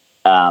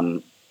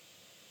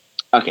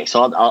 okay,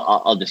 so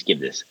I'll just give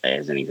this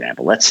as an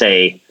example. Let's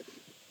say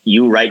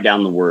you write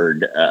down a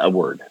word.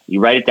 You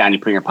write it down, you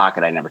put it in your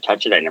pocket. I never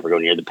touch it. I never go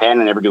near the pen.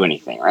 I never do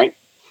anything, right?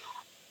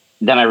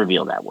 Then I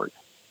reveal that word.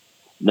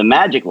 The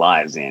magic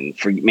lies in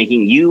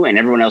making you and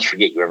everyone else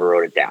forget you ever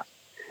wrote it down.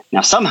 Now,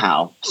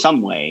 somehow,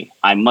 some way,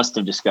 I must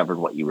have discovered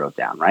what you wrote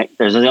down, right?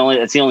 That's the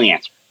only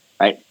answer,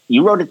 right?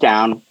 You wrote it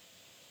down.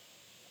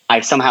 I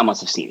somehow must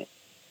have seen it.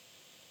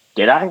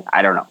 Did I?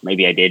 I don't know.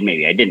 Maybe I did.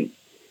 Maybe I didn't.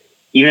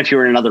 Even if you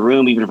were in another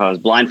room, even if I was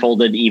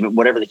blindfolded, even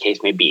whatever the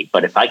case may be.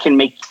 But if I can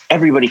make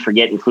everybody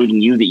forget,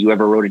 including you, that you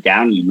ever wrote it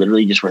down, you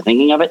literally just were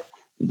thinking of it,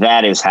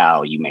 that is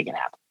how you make it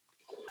happen.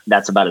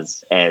 That's about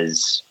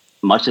as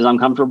much as I'm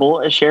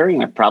comfortable as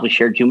sharing. I've probably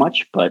shared too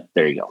much, but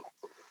there you go.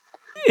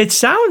 It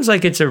sounds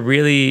like it's a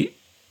really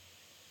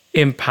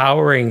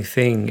empowering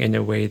thing in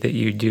a way that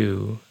you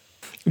do,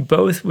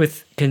 both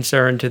with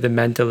concern to the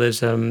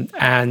mentalism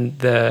and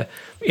the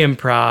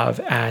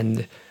improv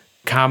and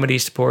comedy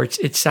sports.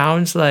 It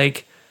sounds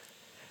like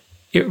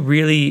it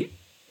really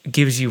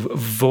gives you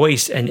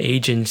voice and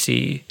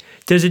agency.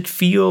 Does it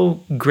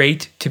feel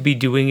great to be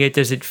doing it?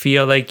 Does it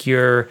feel like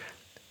you're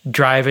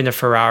driving a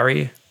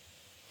Ferrari?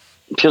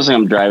 It feels like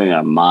I'm driving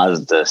a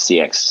Mazda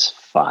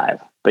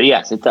CX-5. But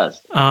yes, it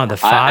does. Oh, the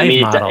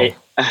 5 model.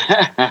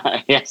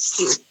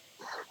 Yes.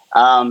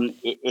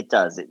 It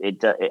does.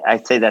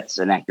 I'd say that's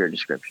an accurate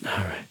description. All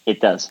right.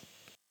 It does.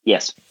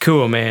 Yes.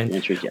 Cool, man. The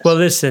answer is yes. Well,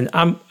 listen,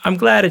 I'm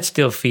glad it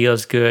still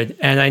feels good.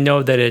 And I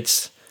know that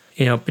it's,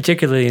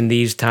 particularly in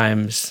these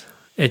times,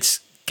 it's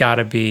got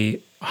to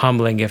be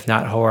humbling, if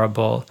not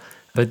horrible.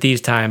 But these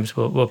times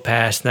will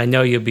pass. And I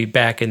know you'll be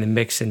back in the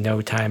mix in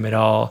no time at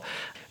all.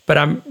 But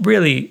I'm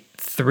really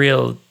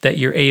thrilled that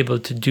you're able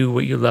to do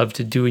what you love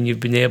to do, and you've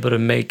been able to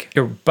make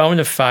your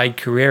bona fide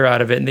career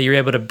out of it, and that you're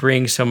able to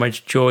bring so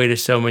much joy to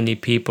so many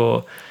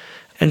people.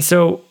 And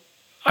so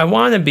I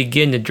want to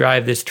begin to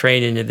drive this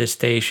train into the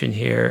station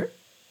here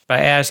by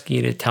asking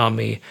you to tell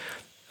me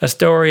a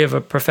story of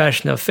a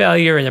professional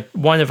failure and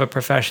one of a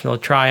professional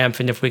triumph.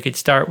 And if we could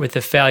start with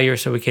the failure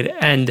so we could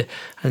end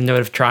on a note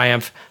of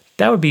triumph,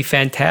 that would be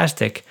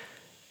fantastic.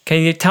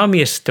 Can you tell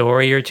me a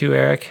story or two,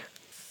 Eric?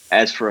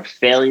 As for a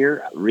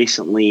failure,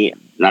 recently,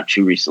 not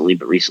too recently,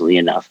 but recently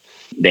enough,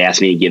 they asked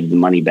me to give the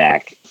money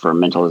back for a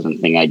mentalism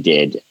thing I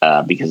did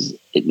because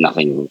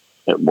nothing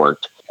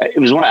worked. It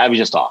was I was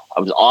just off.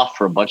 I was off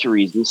for a bunch of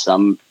reasons.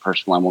 Some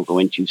personal I won't go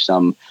into.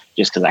 Some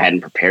just because I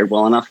hadn't prepared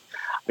well enough.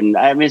 And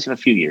I missed a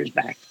few years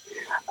back,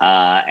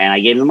 and I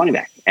gave them the money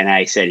back. And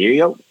I said, "Here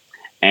you go."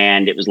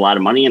 And it was a lot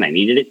of money, and I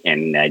needed it,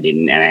 and I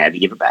didn't, and I had to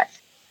give it back.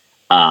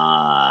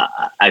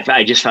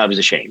 I just thought I was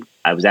ashamed.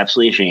 I was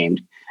absolutely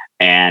ashamed,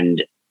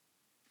 and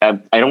I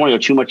don't want to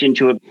go too much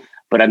into it,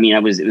 but I mean,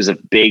 it was a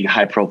big,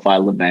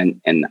 high-profile event,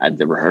 and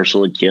the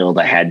rehearsal had killed.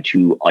 I had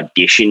to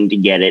audition to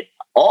get it.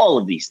 All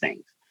of these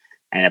things,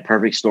 and a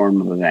perfect storm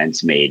of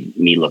events made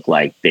me look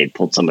like they'd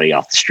pulled somebody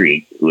off the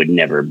street who had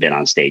never been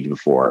on stage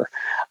before,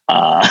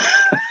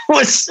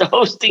 was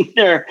hosting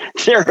their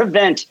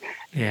event.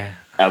 Yeah,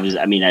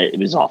 it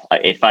was awful.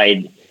 If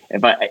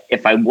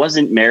I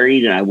wasn't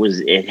married and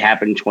it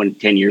happened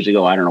 10 years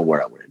ago, I don't know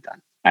what I would have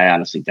done. I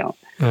honestly don't.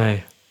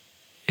 Right.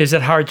 Is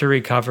it hard to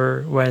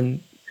recover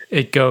when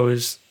it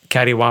goes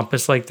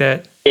cattywampus like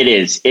that? It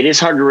is. It is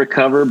hard to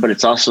recover, but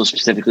it's also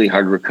specifically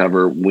hard to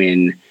recover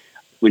when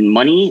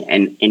money,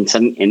 and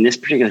in this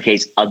particular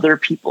case, other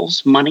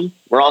people's money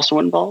were also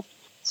involved.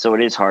 So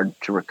it is hard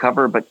to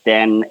recover. But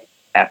then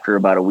after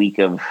about a week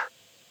of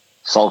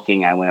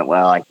sulking, I went,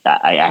 well,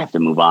 I have to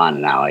move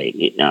on now.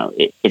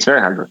 It's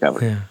very hard to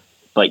recover. Yeah.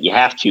 But you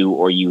have to,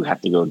 or you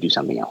have to go do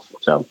something else.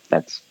 So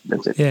that's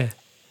it. Yeah.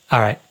 All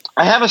right.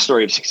 I have a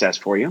story of success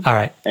for you. All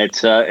right.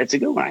 It's a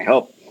good one, I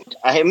hope.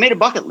 I had made a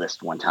bucket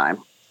list one time,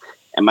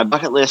 and my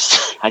bucket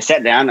list, I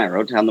sat down and I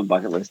wrote down the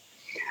bucket list,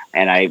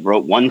 and I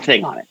wrote one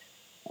thing on it.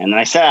 And then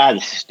I said,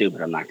 this is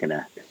stupid. I'm not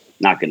gonna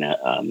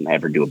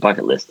ever do a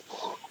bucket list.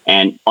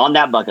 And on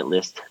that bucket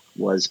list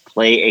was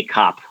play a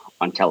cop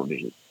on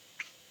television.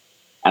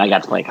 And I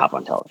got to play a cop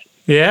on television.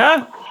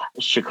 Yeah?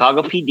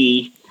 Chicago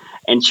PD.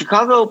 And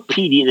Chicago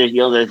PD,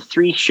 there's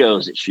 3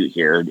 shows that shoot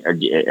here, or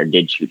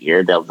did shoot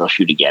here. They'll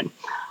shoot again.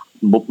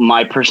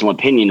 My personal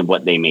opinion of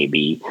what they may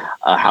be,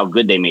 how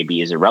good they may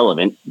be, is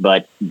irrelevant.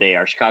 But they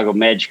are Chicago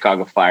Med,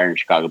 Chicago Fire, and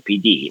Chicago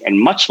PD. And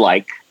much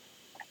like,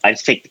 I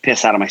just take the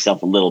piss out of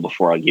myself a little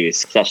before I give you a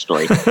success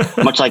story.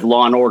 Much like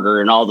Law and Order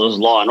and all those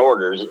Law and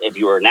Orders, if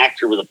you were an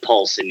actor with a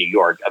pulse in New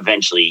York,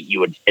 eventually you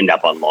would end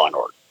up on Law and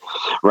Order,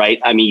 right?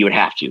 I mean, you would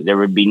have to. There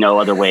would be no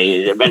other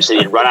way. Eventually,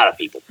 they'd run out of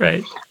people.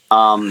 Right.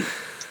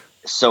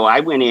 So I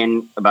went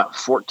in about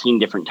 14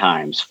 different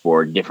times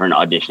for different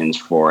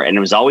auditions and it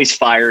was always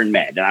fire and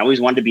med. And I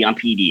always wanted to be on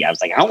PD. I was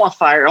like, I don't want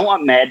fire. I don't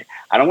want med.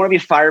 I don't want to be a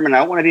fireman. I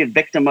don't want to be a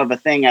victim of a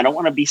thing. I don't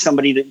want to be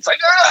somebody that's like,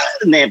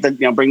 and they have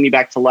to bring me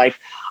back to life.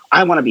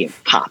 I want to be a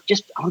cop.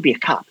 I want to be a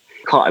cop.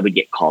 I would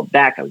get called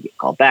back. I would get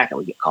called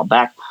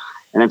back.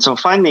 And then so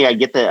finally I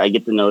get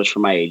the notice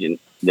from my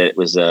agent that it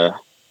was a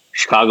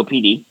Chicago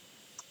PD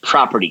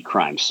property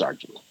crime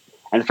sergeant.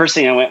 And the first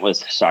thing I went was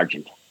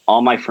sergeant.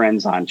 All my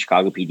friends on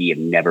Chicago PD have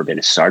never been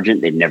a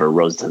sergeant. They've never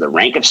rose to the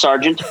rank of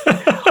sergeant.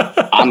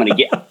 I'm going to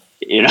get,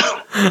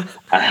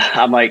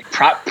 I'm like,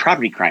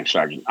 property crime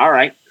sergeant. All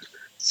right.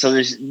 So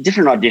there's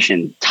different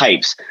audition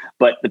types,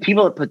 but the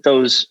people that put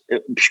those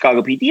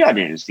Chicago PD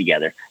auditions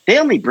together, they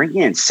only bring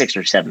in 6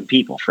 or 7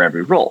 people for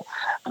every role.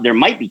 There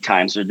might be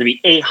times where there'd be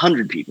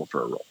 800 people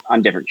for a role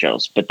on different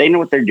shows, but they know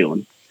what they're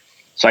doing.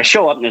 So I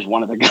show up and there's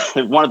one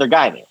other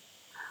guy there.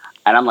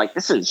 And I'm like,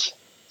 this is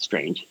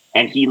strange.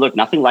 And he looked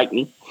nothing like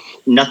me.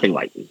 Not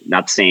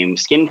the same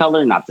skin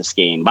color, not the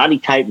same body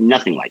type,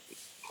 nothing like me.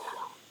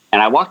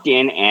 And I walked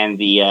in, and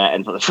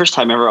for the first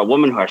time ever, a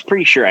woman who I was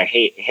pretty sure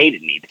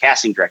hated me, the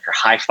casting director,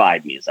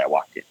 high-fived me as I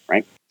walked in,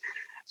 right?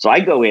 So I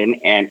go in,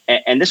 and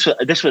this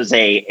was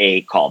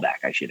a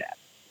callback, I should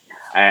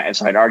add.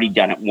 So I'd already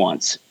done it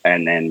once,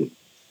 and then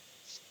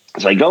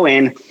so I go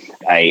in,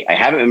 I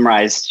have it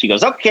memorized. She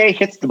goes, okay,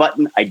 hits the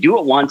button. I do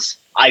it once.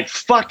 I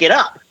fuck it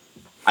up.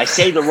 I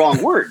say the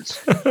wrong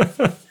words.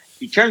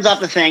 He turns off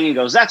the thing and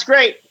goes, that's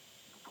great.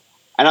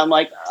 And I'm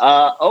like,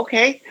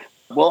 okay,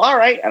 well, all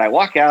right. And I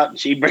walk out and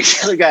she brings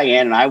the other guy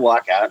in and I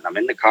walk out and I'm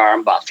in the car.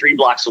 I'm about 3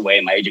 blocks away.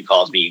 My agent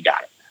calls me, you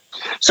got it.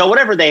 So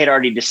whatever, they had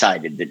already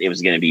decided that it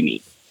was going to be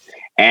me.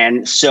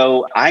 And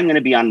so I'm going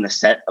to be on the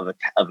set of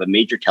a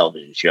major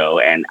television show.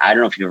 And I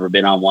don't know if you've ever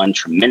been on one.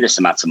 Tremendous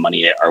amounts of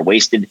money are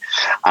wasted.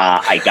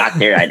 I got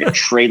there. I had a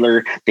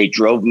trailer. They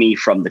drove me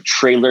from the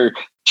trailer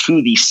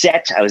to the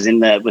set. I was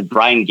with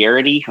Brian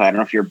Garrity. I don't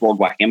know if you're a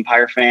Boardwalk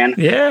Empire fan.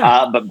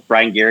 Yeah. But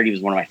Brian Garrity was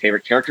one of my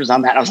favorite characters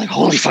on that. And I was like,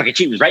 holy fucking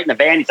shit. He was right in the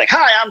van. He's like,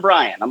 hi, I'm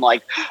Brian. I'm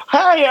like,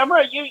 hi, I'm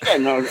right. You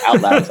know, out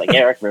loud. I was like,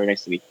 Eric, very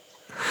nice to meet you.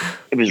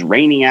 It was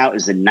raining out. It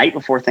was the night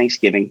before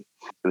Thanksgiving.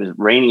 It was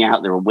raining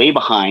out. They were way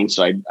behind.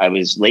 So I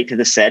was late to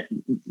the set.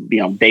 You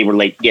know, they were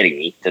late getting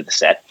me to the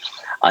set.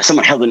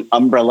 Someone held an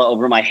umbrella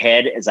over my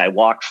head as I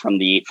walked from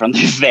the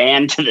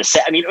van to the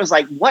set. I mean, it was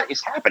like, what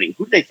is happening?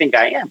 Who do they think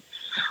I am?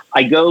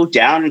 I go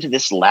down into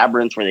this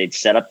labyrinth where they'd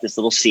set up this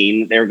little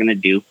scene that they were going to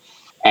do.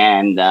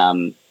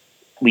 And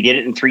we did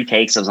it in 3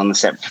 takes. I was on the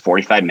set for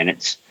 45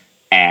 minutes.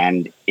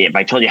 And if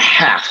I told you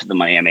half the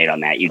money I made on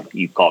that,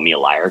 you'd call me a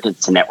liar, because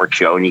it's a network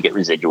show and you get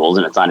residuals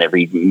and it's on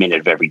every minute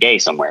of every day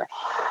somewhere.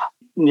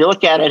 You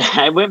look at it,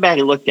 I went back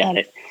and looked at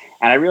it,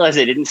 and I realized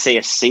I didn't say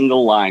a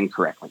single line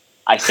correctly.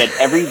 I said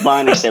every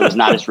line I said was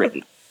not as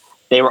written.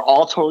 They were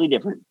all totally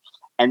different.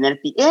 And then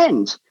at the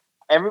end,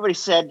 everybody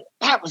said,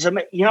 that was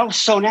amazing. You know,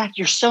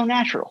 you're so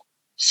natural.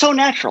 So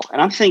natural.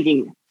 And I'm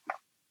thinking,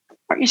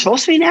 aren't you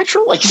supposed to be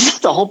natural? Like, is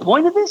that the whole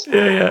point of this?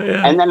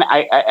 Yeah. And then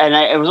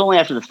it was only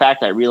after the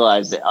fact that I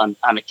realized that on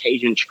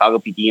occasion, Chicago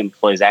PD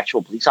employs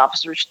actual police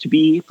officers to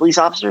be police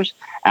officers.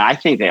 And I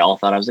think they all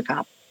thought I was a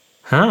cop.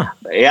 Huh.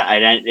 Yeah.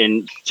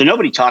 And so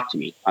nobody talked to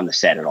me on the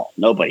set at all.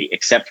 Nobody,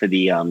 except for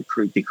the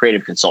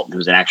creative consultant,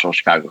 who's an actual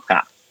Chicago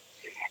cop.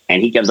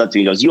 And he comes up to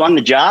me and goes, you on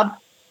the job?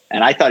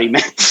 And I thought he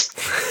meant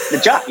the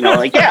job, you know,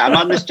 like, yeah, I'm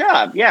on this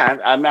job. Yeah,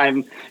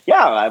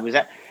 I was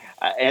at,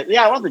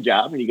 I want the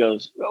job. And he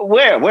goes,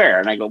 where?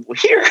 And I go, well,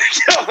 here.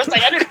 So I was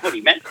like, I didn't know what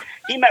he meant.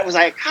 He meant, was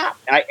I a cop?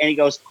 And he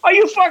goes, are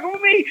you fucking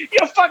with me?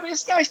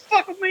 This guy's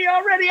fucking with me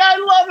already. I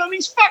love him.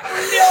 He's fucking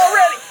with me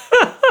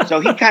already. So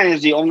he kind of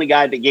is the only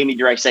guy that gave me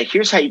direct say,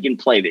 here's how you can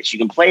play this. You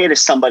can play it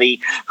as somebody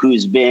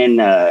who's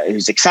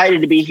who's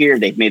excited to be here.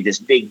 They've made this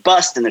big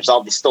bust and there's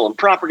all this stolen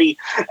property.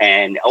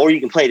 Or you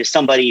can play it as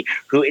somebody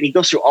and he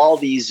goes through all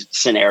these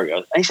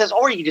scenarios. And he says,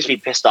 or you can just be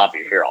pissed off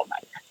you're here all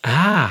night.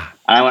 Ah.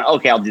 And I went,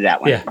 okay, I'll do that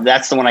one. Yeah.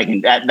 That's the one I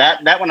can,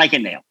 that one I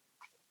can nail.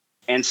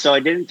 And so I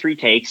did it in 3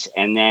 takes.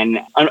 And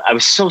then I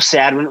was so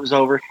sad when it was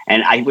over.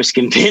 And I was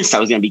convinced I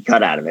was going to be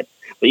cut out of it.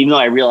 But even though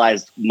I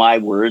realized my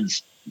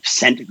words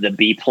sent the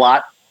B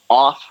plot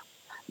off,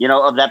 you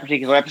know, of that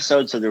particular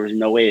episode. So there was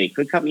no way they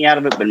could cut me out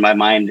of it. But in my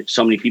mind,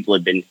 so many people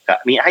had been cut.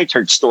 I mean, I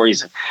heard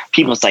stories of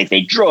people. It's like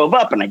they drove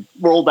up and I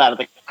rolled out of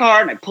the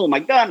car and I pulled my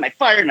gun and I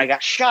fired and I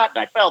got shot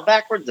and I fell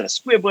backwards and a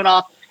squib went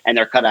off. And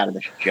they're cut out of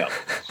the show,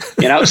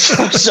 you know?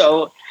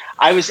 So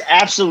I was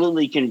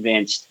absolutely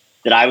convinced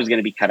that I was going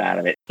to be cut out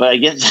of it. But I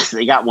guess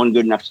they got one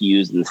good enough to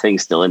use and the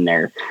thing's still in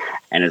there.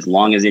 And as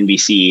long as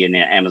NBC and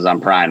Amazon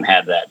Prime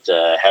have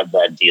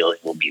that deal,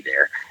 it will be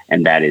there.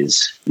 And that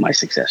is my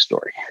success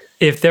story.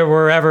 If there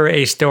were ever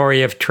a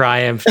story of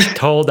triumph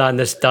told on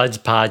the Studs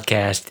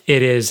podcast,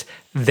 it is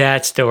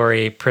that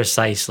story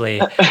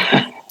precisely.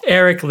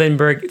 Eric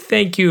Lindberg,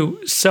 thank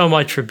you so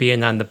much for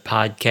being on the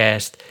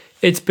podcast.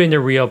 It's been a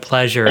real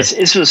pleasure.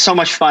 This was so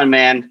much fun,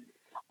 man.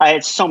 I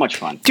had so much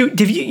fun. Dude,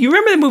 you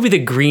remember the movie The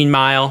Green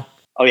Mile?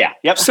 Oh, yeah.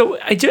 Yep. So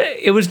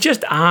it was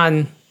just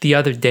on the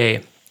other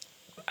day.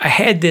 I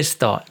had this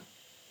thought.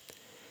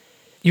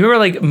 You remember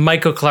like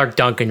Michael Clark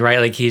Duncan, right?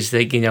 Like he's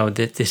like, you know,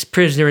 this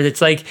prisoner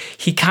that's like,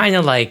 he kind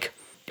of like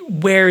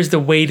wears the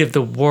weight of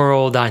the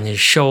world on his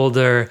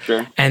shoulder.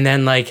 Sure. And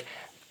then like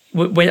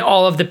when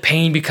all of the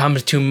pain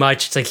becomes too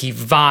much, it's like he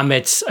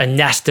vomits a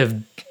nest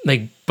of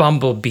like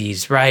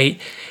bumblebees, right?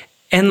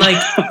 And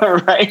like,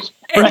 right.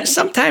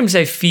 Sometimes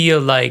I feel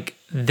like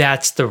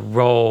that's the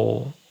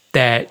role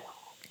that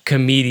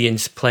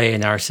comedians play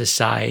in our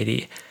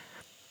society.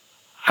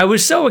 I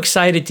was so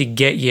excited to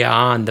get you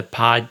on the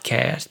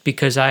podcast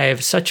because I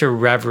have such a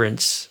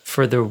reverence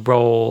for the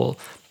role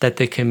that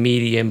the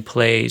comedian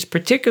plays,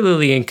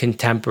 particularly in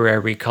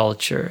contemporary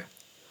culture.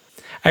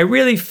 I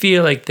really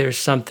feel like there's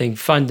something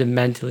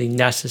fundamentally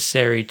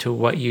necessary to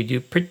what you do,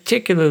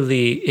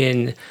 particularly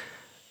in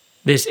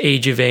this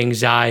age of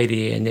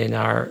anxiety and in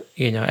our,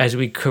 you know, as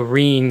we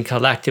careen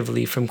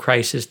collectively from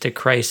crisis to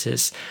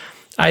crisis.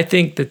 I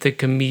think that the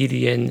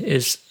comedian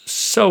is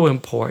so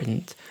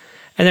important.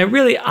 And I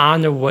really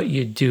honor what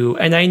you do.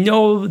 And I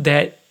know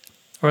that,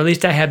 or at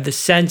least I have the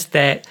sense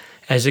that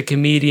as a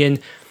comedian,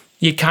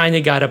 you kind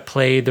of got to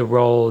play the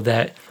role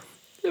that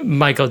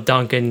Michael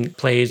Duncan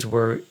plays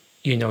where,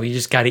 you know, you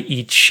just got to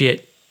eat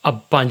shit a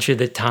bunch of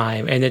the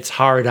time and it's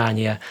hard on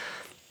you.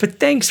 But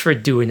thanks for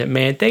doing it,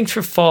 man. Thanks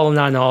for falling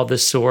on all the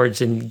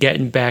swords and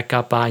getting back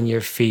up on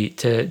your feet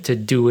to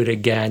do it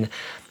again.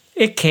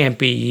 It can't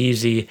be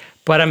easy,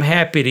 but I'm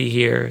happy to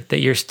hear that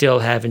you're still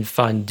having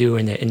fun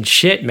doing it. And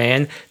shit,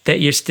 man, that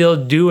you're still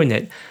doing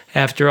it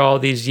after all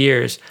these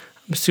years.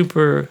 I'm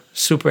super,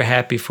 super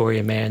happy for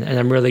you, man. And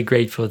I'm really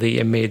grateful that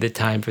you made the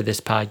time for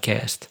this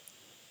podcast.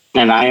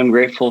 And I am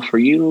grateful for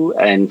you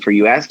and for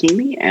you asking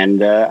me.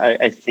 And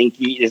I think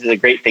this is a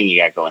great thing you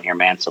got going here,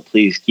 man. So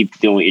please keep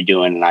doing what you're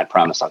doing. And I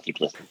promise I'll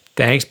keep listening.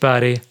 Thanks,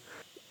 buddy.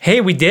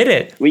 Hey, we did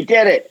it. We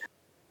did it.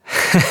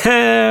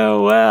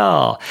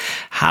 Well,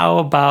 how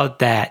about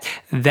that?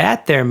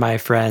 That there, my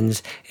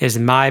friends, is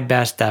my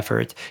best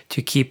effort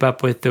to keep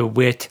up with the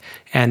wit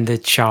and the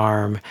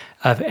charm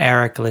of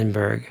Eric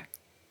Lindbergh.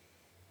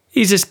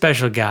 He's a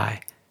special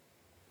guy.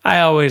 I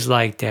always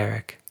liked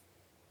Eric.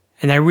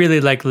 And I really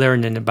like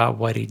learning about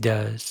what he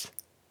does.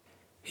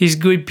 He's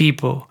good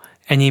people,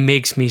 and he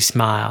makes me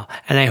smile,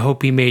 and I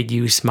hope he made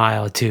you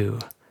smile too.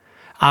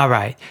 All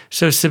right,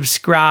 so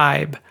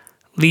subscribe,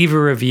 leave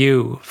a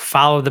review,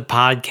 follow the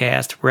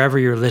podcast wherever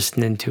you're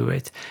listening to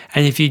it.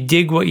 And if you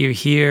dig what you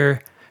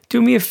hear,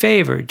 do me a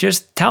favor,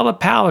 just tell a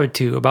pal or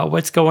two about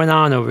what's going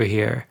on over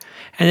here.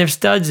 And if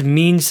studs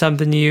mean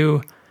something to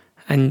you,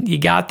 and you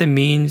got the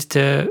means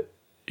to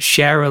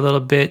share a little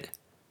bit,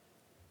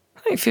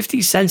 like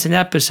 50 cents an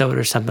episode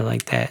or something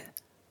like that,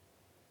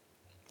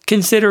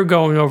 consider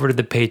going over to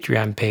the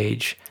Patreon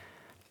page.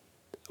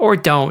 Or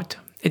don't.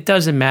 It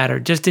doesn't matter.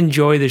 Just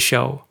enjoy the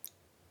show.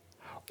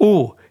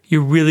 Oh,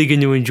 you're really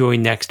going to enjoy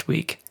next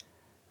week.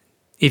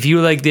 If you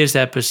like this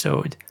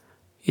episode,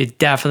 you're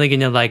definitely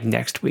going to like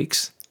next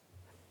week's.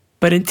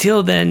 But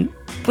until then,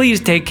 please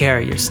take care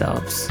of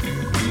yourselves.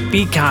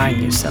 Be kind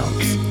to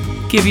yourselves.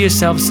 Give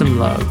yourself some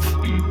love.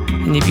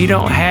 And if you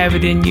don't have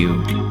it in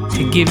you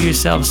to give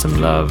yourself some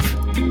love,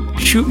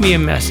 shoot me a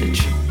message.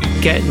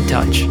 Get in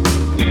touch.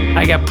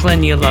 I got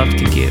plenty of love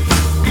to give.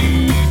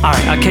 All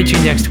right, I'll catch you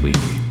next week.